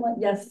 yeah. something like,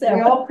 yes. We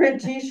all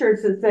print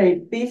t-shirts that say,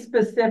 be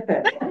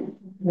specific.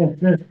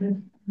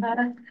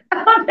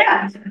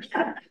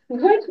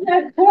 Where's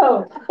that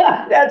quote?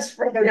 That's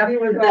from, he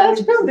was always,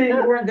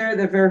 you weren't there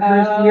the very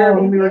first year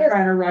when we were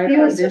trying to write. He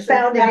was the auditions.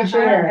 founding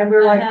chair. And we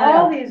were like,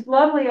 Uh-huh. all these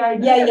lovely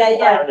ideas.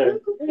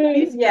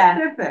 Be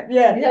specific.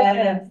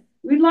 Yeah.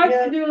 We'd like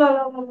to do la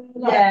la la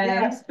la.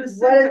 Yeah. Be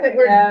specific. What is it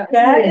we're Yeah.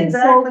 That doing? is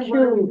so Exactly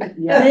what cute.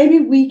 we- Yeah. Maybe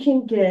we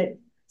can get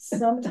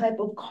some type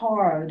of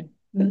card,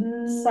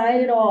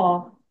 sign it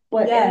off,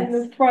 but in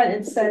the front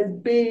it says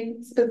be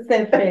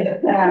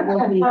specific. That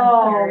would be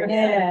Oh, hilarious.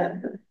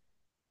 man.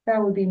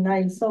 That would be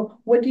nice. So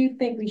what do you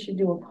think we should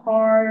do? A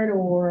card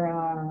or,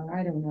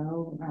 I don't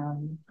know,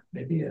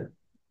 Maybe a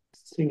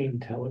singing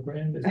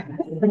telegram?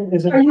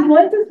 Is are you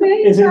going to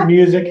sing? is it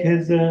music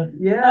his,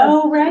 Yeah.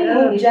 Oh, right.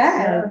 Oh,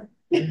 jazz.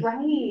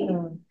 Right.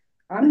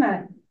 I'm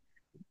not,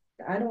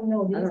 I don't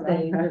know I these don't know.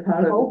 days with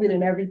COVID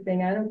and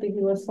everything. I don't think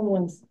he was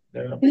someone's,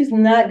 no. he's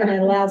not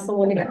gonna allow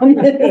someone to come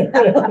in.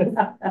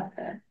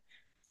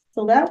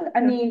 So that,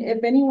 I mean,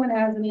 if anyone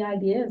has any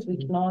ideas, we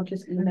can all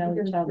just email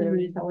each other.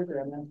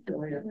 Telegram, that's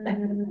brilliant.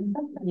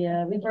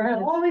 Yeah, we Or can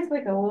just, always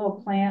like a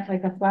little plant,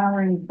 like a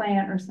flowering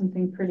plant or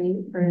something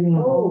pretty for Mm.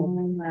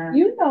 home, or-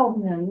 you know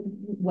him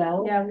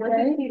well. Yeah, what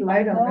right? did he I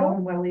like? don't know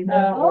him well either.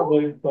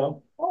 Probably,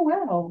 well, Oh,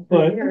 wow.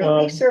 but, I mean,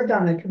 he served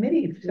on the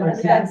committee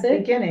since That's the it.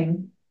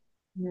 beginning.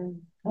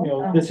 you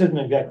know, this isn't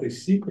exactly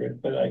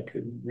secret, but I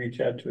could reach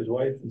out to his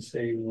wife and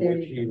say, There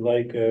would you he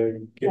like a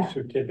Yeah. gift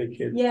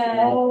certificate?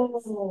 Yeah.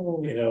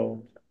 Oh, You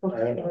know, I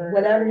don't know.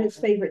 whatever his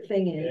favorite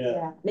thing is.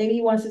 Yeah. Maybe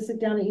he wants to sit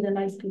down and eat a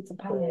nice pizza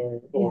pie.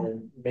 Or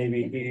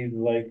maybe he'd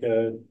like,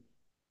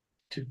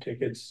 2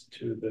 tickets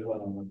to the, well, I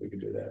don't know if we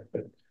could do that,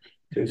 but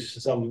to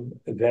some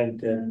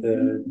event at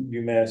the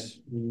UMass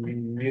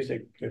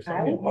Music or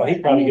something. Oh, he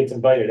probably gets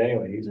invited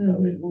anyway, he's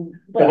probably.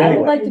 But I would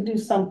anyway. like to do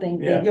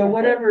something. Yeah. big. Yeah,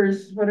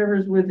 whatever's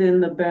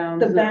within the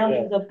bounds. The of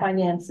boundaries of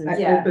finances. I-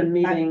 Yeah, Open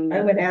meeting.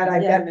 I would add, I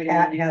Yeah. bet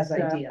Pat has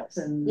stuff ideas.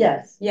 and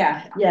yes,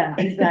 Yeah, yeah,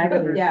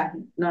 exactly. yeah.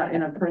 Not That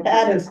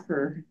inappropriate is-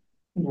 for.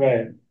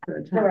 Right,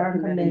 For For our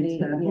committee,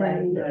 to-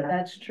 yeah,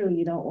 that's true.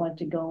 You don't want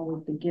to go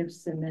with the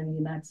gifts and then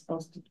you're not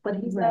supposed to, but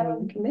he's not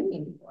on the committee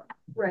anymore.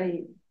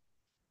 Right.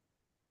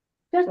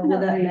 So will that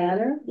Definitely.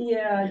 matter?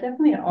 Yeah,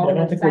 definitely I all don't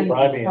the think we're signing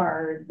bribing him.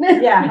 card.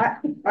 Yeah,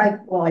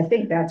 Well, I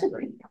think that's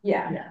great.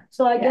 yeah.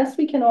 So I Yeah. guess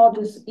we can all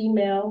just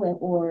email it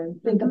or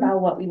think Mhm.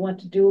 about what we want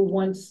to do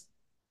once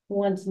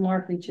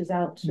Mark reaches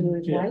out to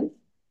his Yeah. wife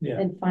yeah,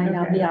 and find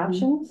out the Okay.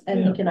 options, and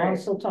Yeah. we can Right.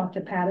 also talk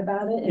to Pat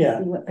about it and yeah,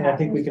 see what and I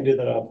think we happens. can do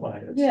that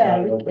offline. It's Yeah, not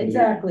an open meeting.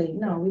 exactly.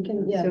 No, we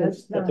can, yeah, So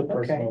that's That's not, a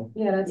personal,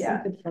 yeah, that's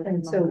Yeah. something for And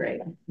them. so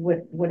Great.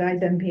 would I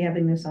then be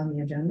having this on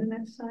the agenda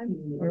next time?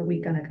 Or are we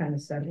gonna kind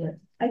of settle it?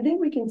 I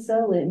think we can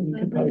sell it and you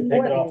can probably put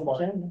take it it on the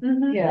offline. agenda.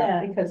 Mhm.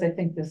 Yeah. Because I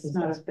think this is. It's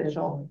not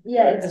official.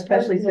 Yeah, it's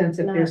Especially personal, since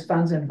if it's there's not-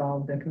 funds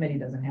involved, the committee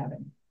doesn't have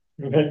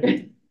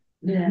it.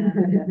 Yeah.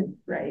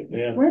 Right.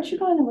 yeah. Weren't you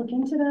going to look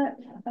into that,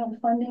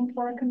 funding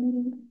for a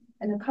committee?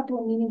 And a couple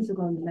of meetings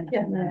ago, you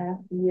mentioned that.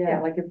 Yeah,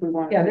 like if we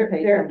wanted Yeah, to they're-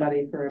 pay they're-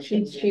 somebody for. a She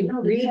position.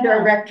 No, the town.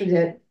 redirected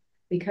it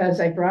because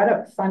I brought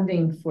up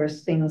funding for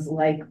things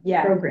like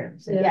Yeah.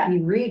 programs. And Yeah. he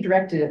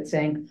redirected it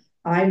saying,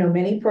 I know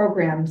many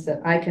programs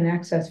that I can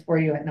access for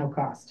you at no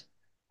cost.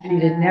 She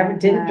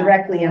didn't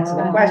directly answer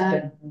the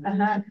question.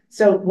 Uh-huh.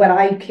 So what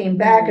I came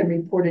back and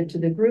reported to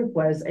the group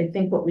was, I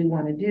think what we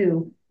want to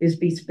do is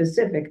be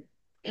specific.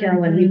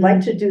 Carolyn, we'd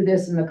like to do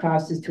this and the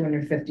cost is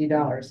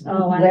 $250.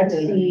 Oh, I Let's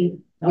see. see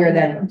where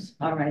that goes.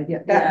 All right.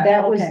 Yeah, Yeah,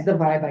 that was okay. the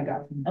vibe I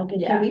got. from it. Okay,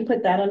 Yeah. can we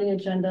put that on the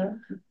agenda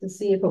to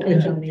see if Put we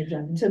which on can, the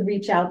agenda. to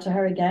reach out to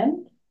her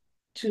again?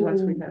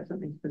 Once we To, have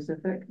something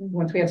specific.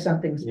 Once we have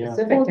something Yeah.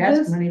 specific Well, to ask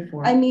just- money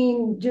for. I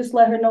mean, just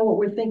let her know what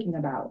we're thinking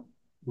about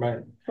Right,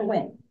 for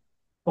when.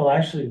 well,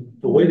 actually,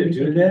 the way to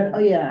do that. Oh,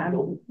 yeah,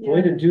 The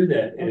way to do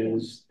that Okay.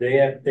 is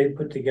they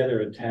put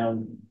together a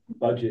town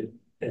budget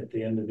at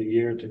the end of the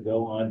year to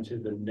go on to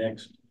the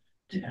next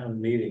town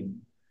meeting.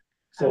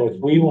 So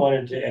if we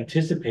wanted to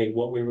anticipate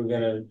what we were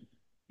gonna,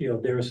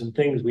 there are some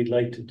things we'd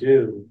like to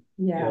do,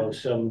 Yeah.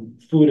 some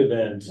food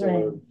events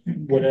or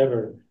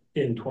whatever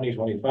in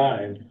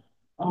 2025.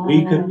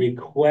 We could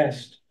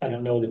request, I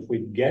don't know if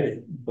we'd get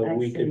it, but I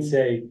we could see.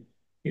 say,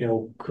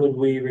 could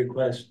we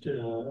request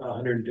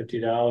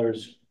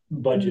 $150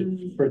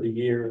 budget for the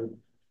year?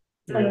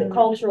 From the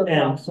cultural And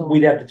council.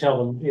 we'd have to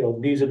tell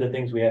them, these are the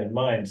things we had in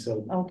mind,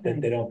 so Okay.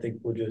 that they don't think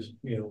we're just,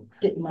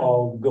 Get money.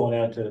 all going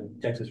out to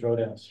Texas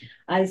Roadhouse.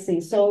 I see,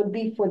 so it'd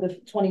be for the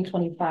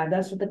 2025,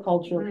 that's what the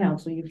cultural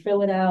council, you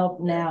fill it out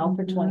now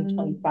for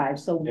 2025,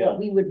 so Yeah. what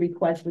we would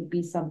request would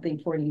be something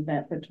for an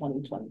event for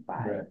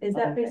 2025. Right. Is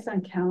that Okay. based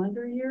on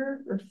calendar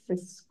year or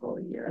fiscal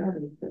year?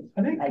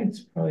 I think it's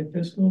probably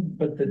fiscal,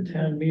 but the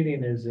town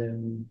meeting is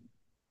in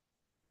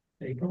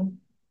April,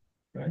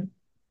 right?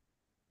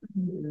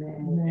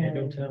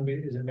 Annual town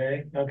meeting is in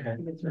May, okay,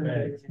 It's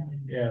May,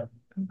 yeah.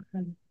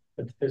 Okay.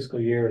 But the fiscal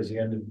year is the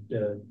end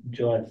of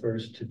July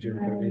 1st to June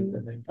 30th,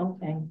 I think.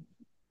 Okay.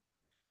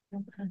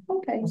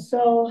 Okay,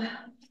 so,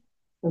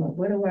 So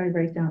what do I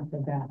write down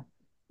for that?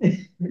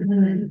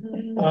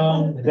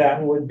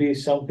 That would be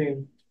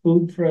something,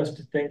 food for us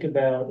to think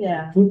about.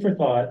 yeah, Food for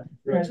thought,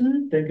 for us to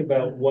Mhm. think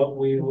about what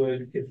we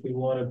would, if we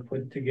want to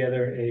put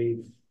together a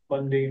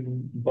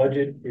funding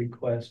budget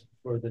request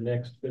for the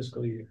next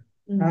fiscal year.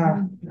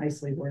 Ah,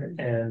 nicely worded.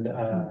 And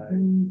I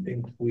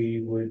think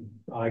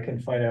I can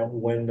find out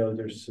when those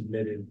are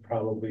submitted,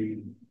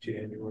 probably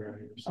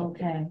January or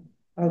something. okay,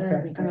 Okay.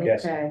 Very good.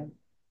 Yes. Okay.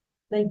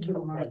 Thank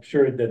you. I'm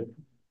sure that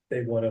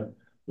they want to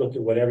look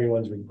at what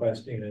everyone's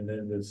requesting and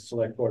then the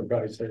select board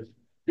probably says,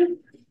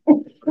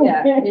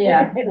 Yeah,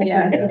 yeah,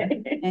 yeah.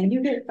 And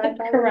you get $5.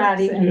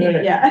 Karate. and-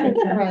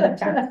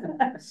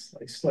 Yeah.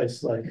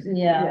 slice. Yeah,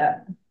 Yeah.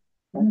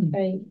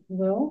 okay,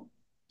 well,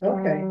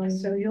 Okay,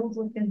 so you'll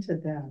look into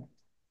that.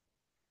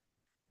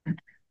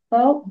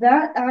 well,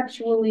 that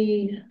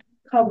actually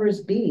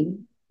covers B,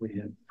 We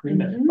have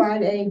pre-med.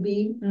 5A,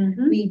 B.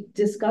 Mhm. We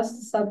discussed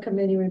the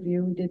subcommittee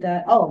review, we did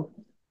that. Oh,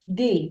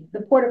 D,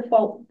 the Porter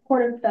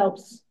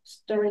Phelps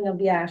stirring of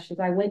the ashes.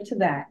 I went to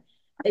that.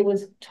 It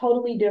was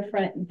totally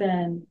different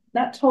than,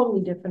 not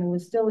totally different, it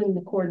was still in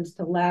accordance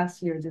to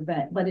last year's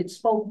event, but it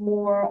spoke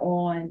more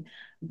on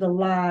the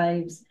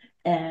lives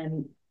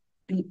and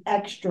the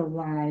extra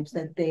lives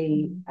that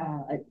they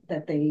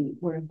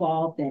were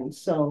involved in.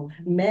 So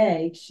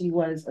Meg, she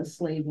was a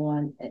slave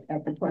one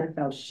at the Porter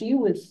Phelps. She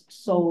was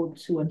sold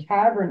to a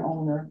tavern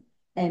owner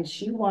and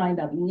she wound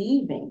up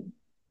leaving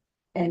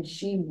and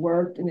she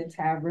worked in a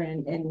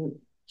tavern, and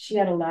she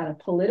had a lot of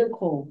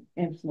political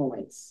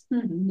influence.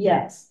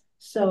 Yes.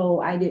 So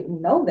I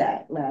didn't know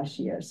that last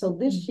year. So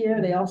this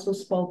year they also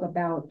spoke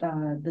about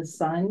the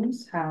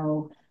sons,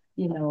 how,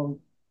 you know,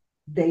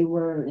 they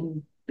were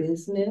in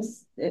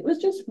business. It was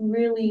just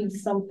really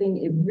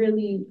something, it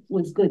really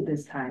was good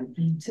this time.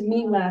 To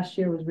me, last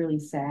year was really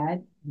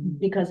sad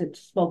because it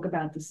spoke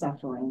about the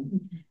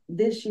suffering.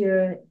 This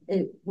year,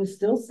 it was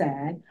still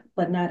sad,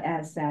 but not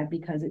as sad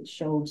because it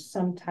showed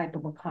some type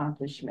of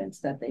accomplishments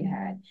that they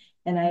had.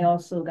 And I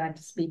also got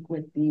to speak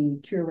with the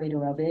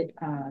curator of it.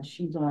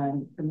 She's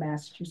on the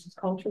Massachusetts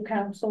Cultural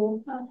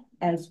Council,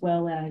 as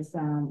well as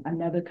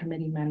another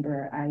committee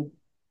member. I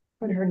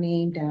put her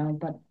name down,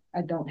 but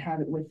I don't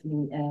have it with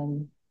me.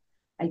 And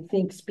I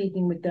think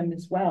speaking with them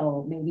as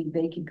well, maybe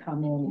they can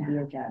come in and be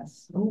a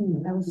guest.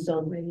 Oh, that was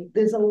So great.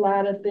 there's a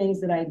lot of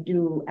things that I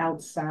do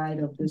outside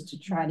of this to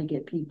try to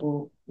get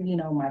people, you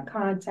know, my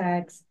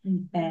contacts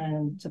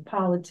and to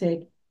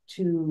politic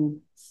to,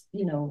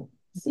 you know,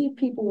 see if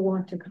people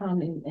want to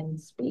come and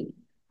speak.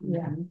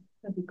 Yeah,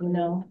 that'd be good. You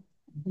know?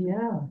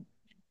 Yeah.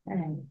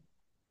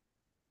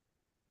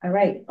 All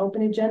right,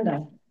 open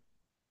agenda.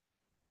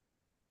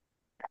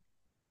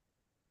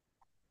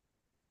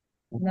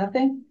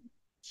 Nothing?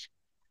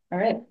 All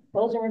right,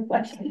 closing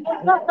reflection. You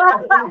got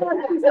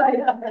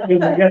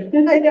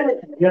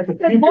the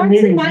future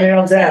meetings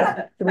nailed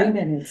down. 3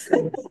 minutes.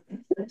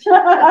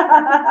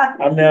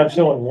 I'm now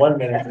showing 1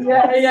 minute.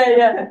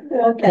 Yeah.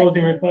 Okay.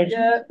 Closing reflection.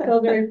 Yeah,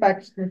 closing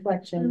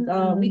reflections.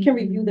 We can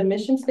review the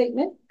mission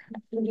statement.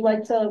 Would you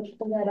like to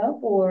pull that up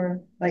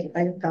or? Like,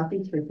 I have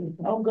copies for people.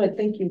 Oh, good.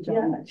 Thank you, Yeah,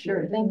 John.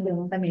 sure. Thank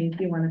you. I mean, if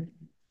you want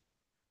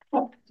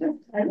to.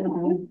 I don't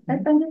know. I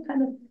found it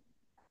kind of.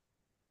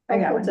 I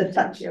got It's one. a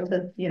touch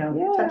to, you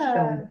know,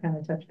 touchstone kind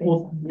of touch base.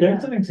 Well,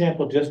 there's an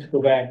example, just to go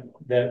back,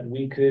 that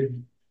we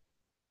could.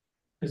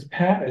 Because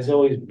Pat has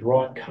always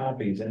brought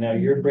copies and now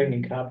you're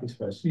bringing copies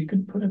for us, so you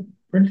could put a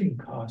printing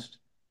cost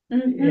in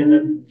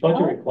the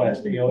budget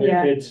request, you know,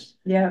 Yeah. if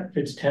Yeah,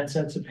 it's 10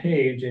 cents a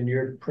page and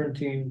you're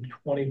printing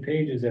 20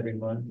 pages every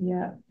month,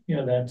 yeah. you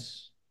know,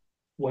 that's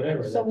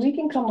whatever. So that's we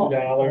can come up.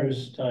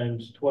 $2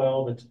 times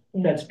 12,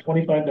 that's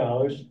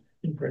 $25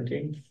 in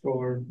printing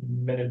for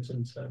minutes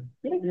and stuff.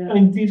 I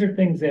mean, these are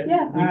things that.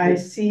 Yeah. we I could-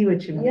 see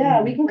what you mean.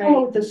 Yeah, we can come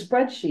up with a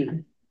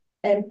spreadsheet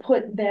and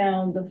put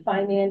down the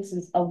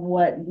finances of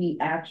what we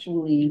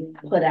actually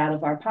put out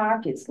of our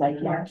pockets, like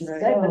Mark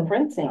said, the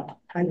printing.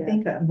 I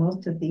think that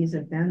most of these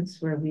events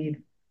where we've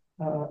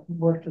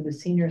worked with the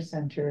senior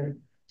center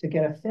to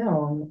get a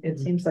film, it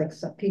seems like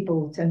some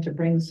people tend to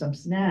bring some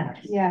snacks.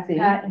 Yeah, See?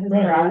 Pat has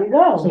Right. brought There you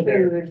go. So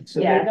there- food. so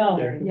Yeah, there- go.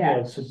 there- Yeah.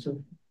 yeah,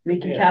 so We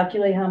can Yeah.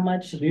 calculate how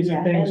much. these are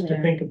we things spend to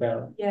there. think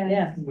about.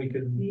 Yeah. We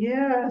could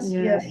Yes,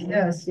 Yeah.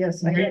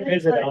 yes.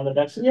 revisit on the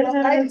next.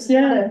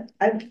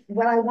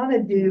 What I want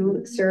to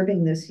do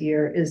serving this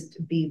year is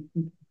to be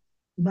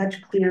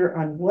much clearer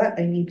on what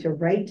I need to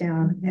write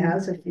down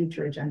as a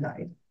future agenda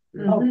item.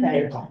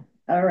 Okay,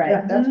 all right.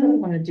 Yeah, that's what I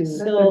want to do. So-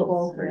 That's a good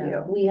goal for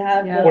you. We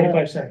have. Yeah.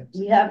 45 seconds.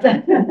 We have.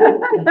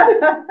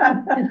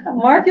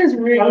 Mark is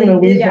really. I'm gonna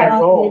lose my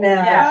goal.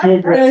 Now. Too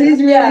aggressive. He's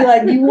really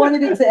like, you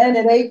wanted it to end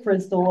at 8,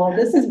 Crystal. Well,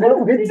 this is what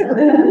we're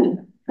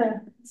doing.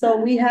 So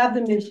we have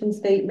the mission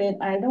statement.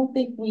 I don't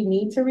think we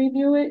need to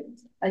review it.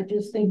 I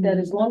just think that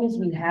as long as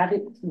we have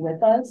it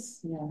with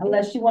us,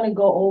 unless you want to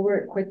go over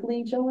it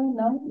quickly, Joanne,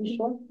 no, you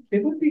sure?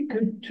 It would be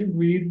good to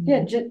read.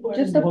 Yeah, just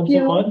a once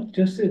few. month,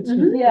 just it's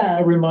Yeah.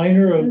 a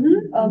reminder of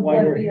Of why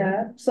what we're we here.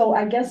 have. So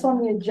I guess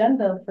on the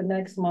agenda for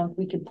next month,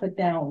 we could put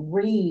down,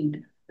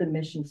 read the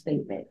mission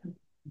statement.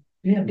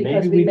 Yeah,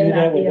 because maybe we we may do not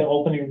that with be the able-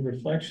 opening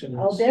reflections.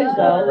 Oh, there you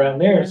go. Around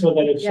there, so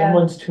that if Yeah.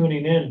 someone's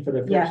tuning in for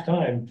the Yeah. first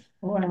time,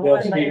 Right, they'll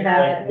see,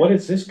 like, what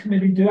does this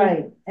committee do?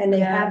 and they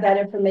Yeah. have that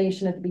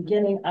information at the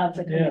beginning of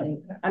the Yeah.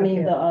 committee. I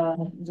mean,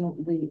 Okay.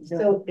 the.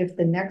 So if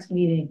the next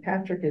meeting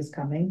Patrick is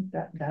coming,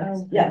 that's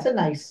Yeah. a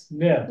nice,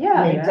 Yeah.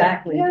 Yeah, Yeah.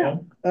 exactly. Yeah.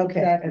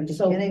 okay, at Exactly. the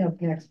So- beginning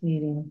of next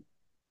meeting.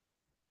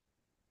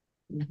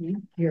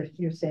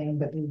 You're saying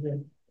that we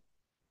would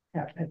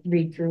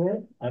read through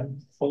it? I'm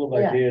full of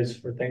Yeah. ideas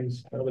for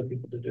things for other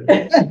people to do.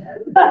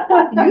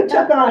 You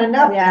took on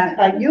enough,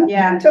 Yeah. you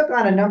Yeah. took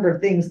on a number of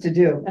things to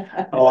do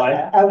Oh,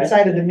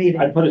 outside of the meeting.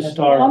 I put a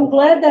star. I'm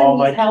glad that all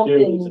my he's helping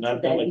to-dos, me and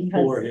I've done today like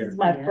 4 because here. this is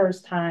my Yeah.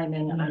 first time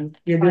and I'm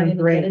You're trying doing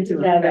to great. get it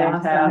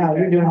together. No,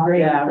 you're doing great.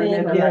 Yeah, Thank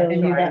remember you. that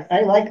And you got,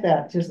 I like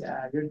that, just,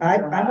 Yeah, you're I'm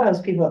doing one of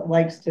those people that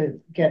likes to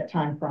get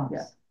time Yeah.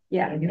 prompts.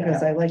 Yeah.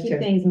 Because I like Keep to,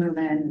 things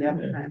moving. Yeah.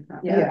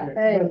 Yeah.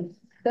 Okay,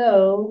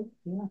 so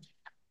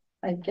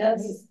I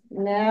guess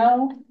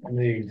now, I'm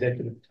the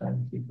executive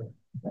timekeeper.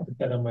 I put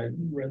that on my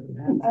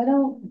resume. I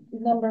don't,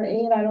 number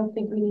 8, I don't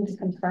think we need to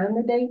confirm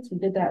the dates. We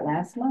did that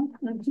last month.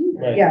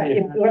 Right.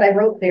 yeah, what I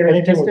wrote there is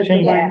Anything just will a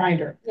change.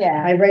 reminder.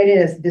 Yeah. I write it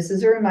as, this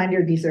is a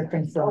reminder, these are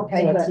confirmed,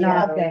 Okay, so it's good.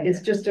 not, Okay. it's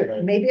just,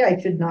 maybe I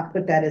should not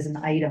put that as an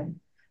item.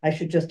 I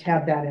should just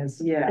have that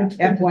as Yeah.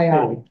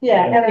 FYI.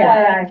 Yeah,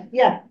 FYI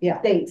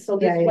Yeah. date, so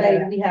Yeah, this yeah, way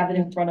yeah. we have it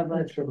in front of us.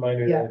 Let's remind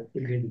her Yeah. that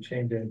we need to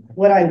change it.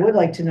 What I would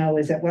like to know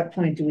is at what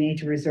point do we need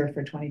to reserve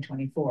for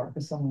 2024?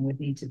 Because someone would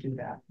need to do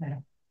that.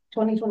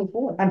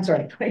 2024. I'm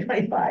sorry,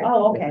 2025.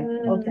 Oh, okay,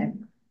 okay.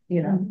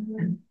 You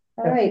know,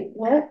 All right,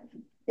 well,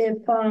 if,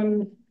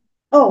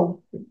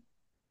 oh,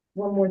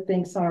 one more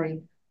thing,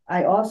 sorry.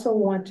 I also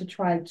want to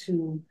try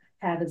to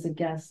have as a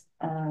guest,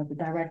 the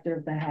director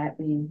of the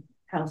Hadley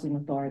Housing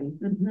Authority.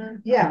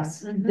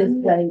 yes. This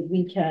way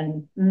we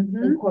can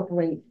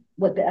incorporate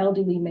what the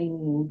elderly may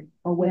need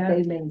or what Yeah.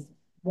 they may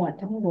want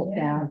to put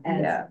down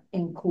as Yeah.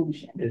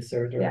 inclusion. Is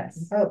there a director?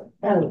 Yes.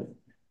 Oh,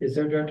 Is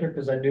there a director?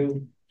 Because I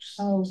knew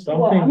Well,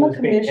 something I'm a was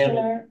being handled.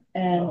 commissioner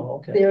and Oh,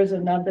 okay. there's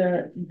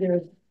another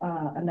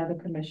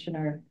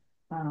commissioner.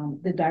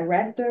 The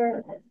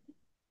director,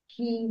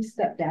 he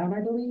stepped down,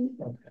 I believe,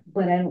 Okay.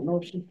 but I don't know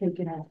if she's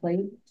taking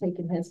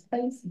his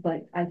place,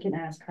 but I can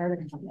ask her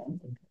to come in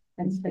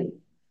and speak.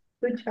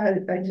 which Her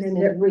name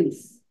is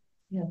Reese.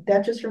 yeah,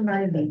 that just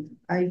reminded me.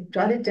 I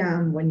jotted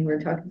down when you were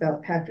talking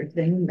about Patrick,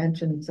 then you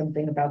mentioned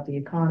something about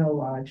the Econo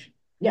Lodge.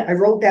 Yeah. I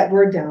wrote that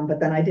word down, but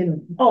then I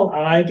didn't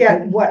I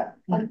get what.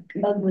 A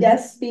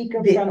guest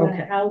speaker The- from the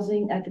okay.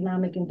 Housing,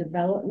 Economic and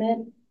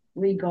Development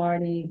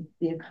regarding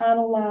the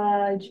Econo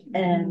Lodge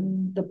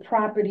and the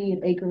property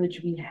and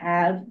acreage we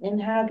have in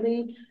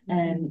Hadley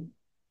and,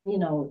 you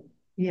know,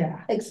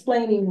 Yeah,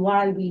 explaining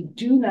why we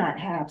do not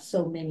have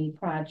so many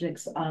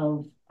projects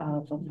of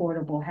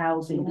affordable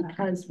housing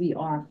because we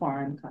are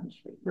farm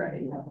country.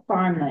 Right. You know,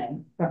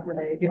 farmland,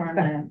 right.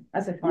 farmland. I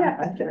said farm Yeah,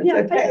 country.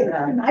 It's okay.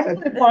 I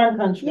put it farm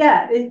country.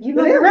 Yeah, you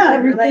look It is. around,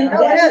 Everything. everything,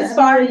 oh, it Yes, is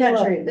farm very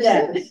country. low. This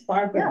Yes, is.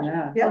 farm country.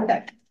 Yeah. Yeah.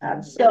 Okay.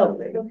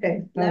 Absolutely.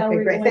 Okay, Now okay,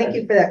 we're great. going Thank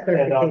to- you for that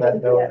And on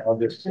that clarification. note, I'll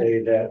just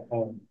say that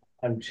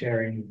I'm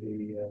chairing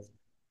the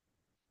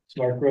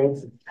Smart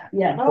Growth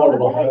Yeah.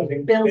 Affordable Oh,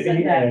 Housing Bill said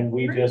Committee, that. and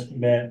we just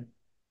met.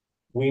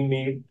 We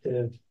meet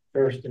the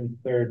first and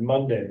third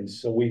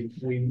Mondays, so we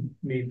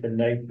meet the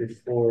night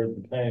before the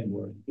planning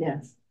board.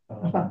 Yes.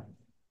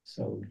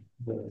 So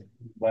the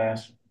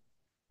last,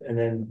 and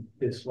then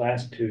this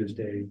last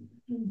Tuesday,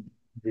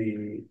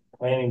 the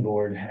planning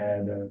board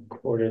had a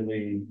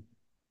quarterly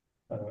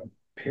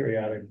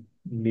periodic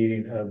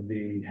meeting of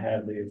the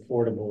Hadley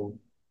Affordable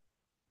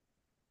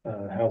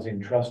Housing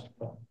Trust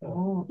Fund.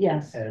 Oh,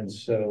 yes. And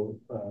so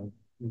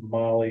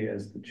Molly,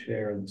 as the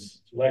chair of the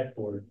select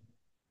board,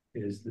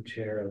 is the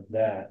chair of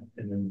that,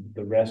 and then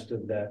the rest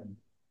of that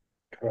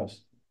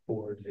trust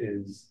board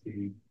is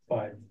the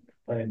 5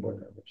 planning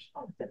board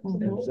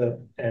members.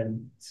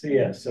 And so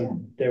yeah, so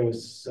there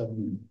was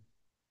some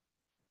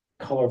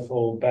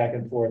colorful back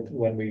and forth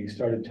when we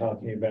started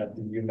talking about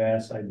the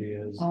UMass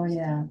ideas. Oh,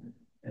 yeah.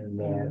 And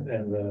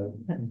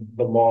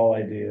the mall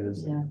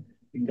ideas. Yeah.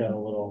 It got a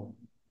little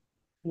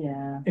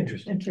Yeah.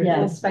 interesting.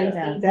 Yeah.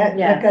 Spicy. That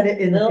got it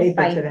in the Little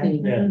paper spicy.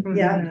 today. Yeah.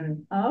 Yeah,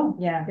 Oh,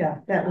 Yeah. yeah,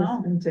 that was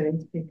Oh. in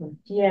today's paper.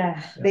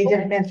 Yeah. They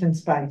didn't mention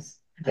spice,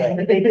 Right.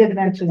 but they did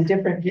mention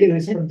different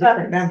views from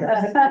different members.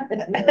 I'm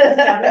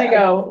gonna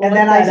go. And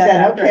then I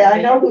said, okay,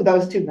 I know who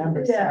those 2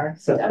 members Yeah. are.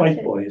 So Spice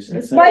Boys.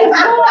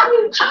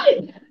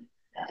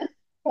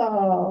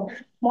 Oh,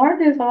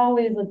 Mark is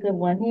always a good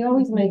one. He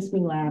always makes me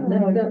laugh.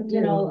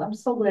 You know, I'm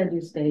so glad you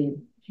stayed.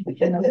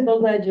 And I'm so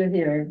glad you're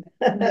here.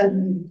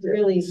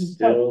 Really.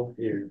 Still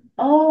here.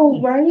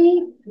 Oh,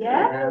 right?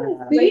 Yeah.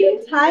 See?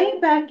 Tie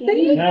it back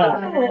See? in.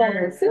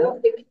 Yeah.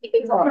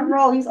 He's on a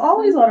roll. He's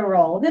always on a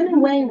roll. Him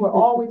and Wayne were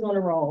always on a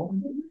roll.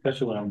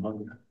 Especially when I'm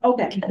hungry.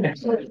 Okay,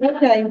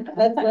 okay,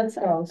 let's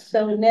go.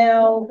 So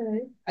now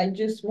I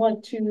just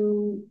want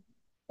to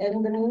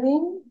end the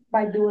meeting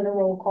by doing a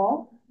roll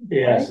call.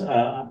 Yes,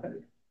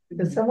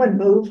 Does someone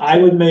move? I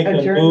would make a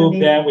Adjourn the move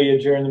meeting. that we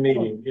adjourn the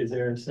meeting. Is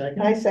there a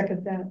second? I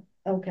second that.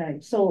 Okay,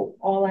 so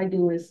all I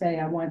do is say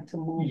I want to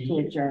move to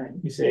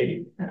adjourn. You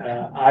say,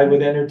 I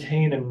would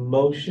entertain a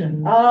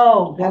motion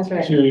Oh, That's okay.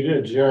 right. to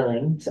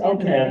adjourn,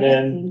 Okay.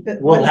 and then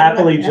we'll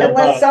happily jump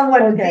Unless up.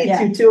 someone Okay, beats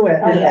yeah. you to it.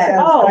 and Okay. says,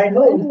 Oh, I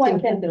moved anyone to-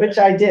 can do it. Which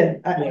I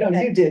did. No,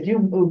 Okay. you did. You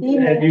moved. He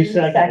it. And you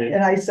seconded.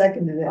 And I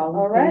seconded it.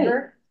 All right.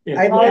 Yes.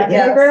 I All in voted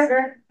yes.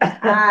 favor?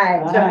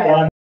 Aye.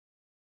 Done.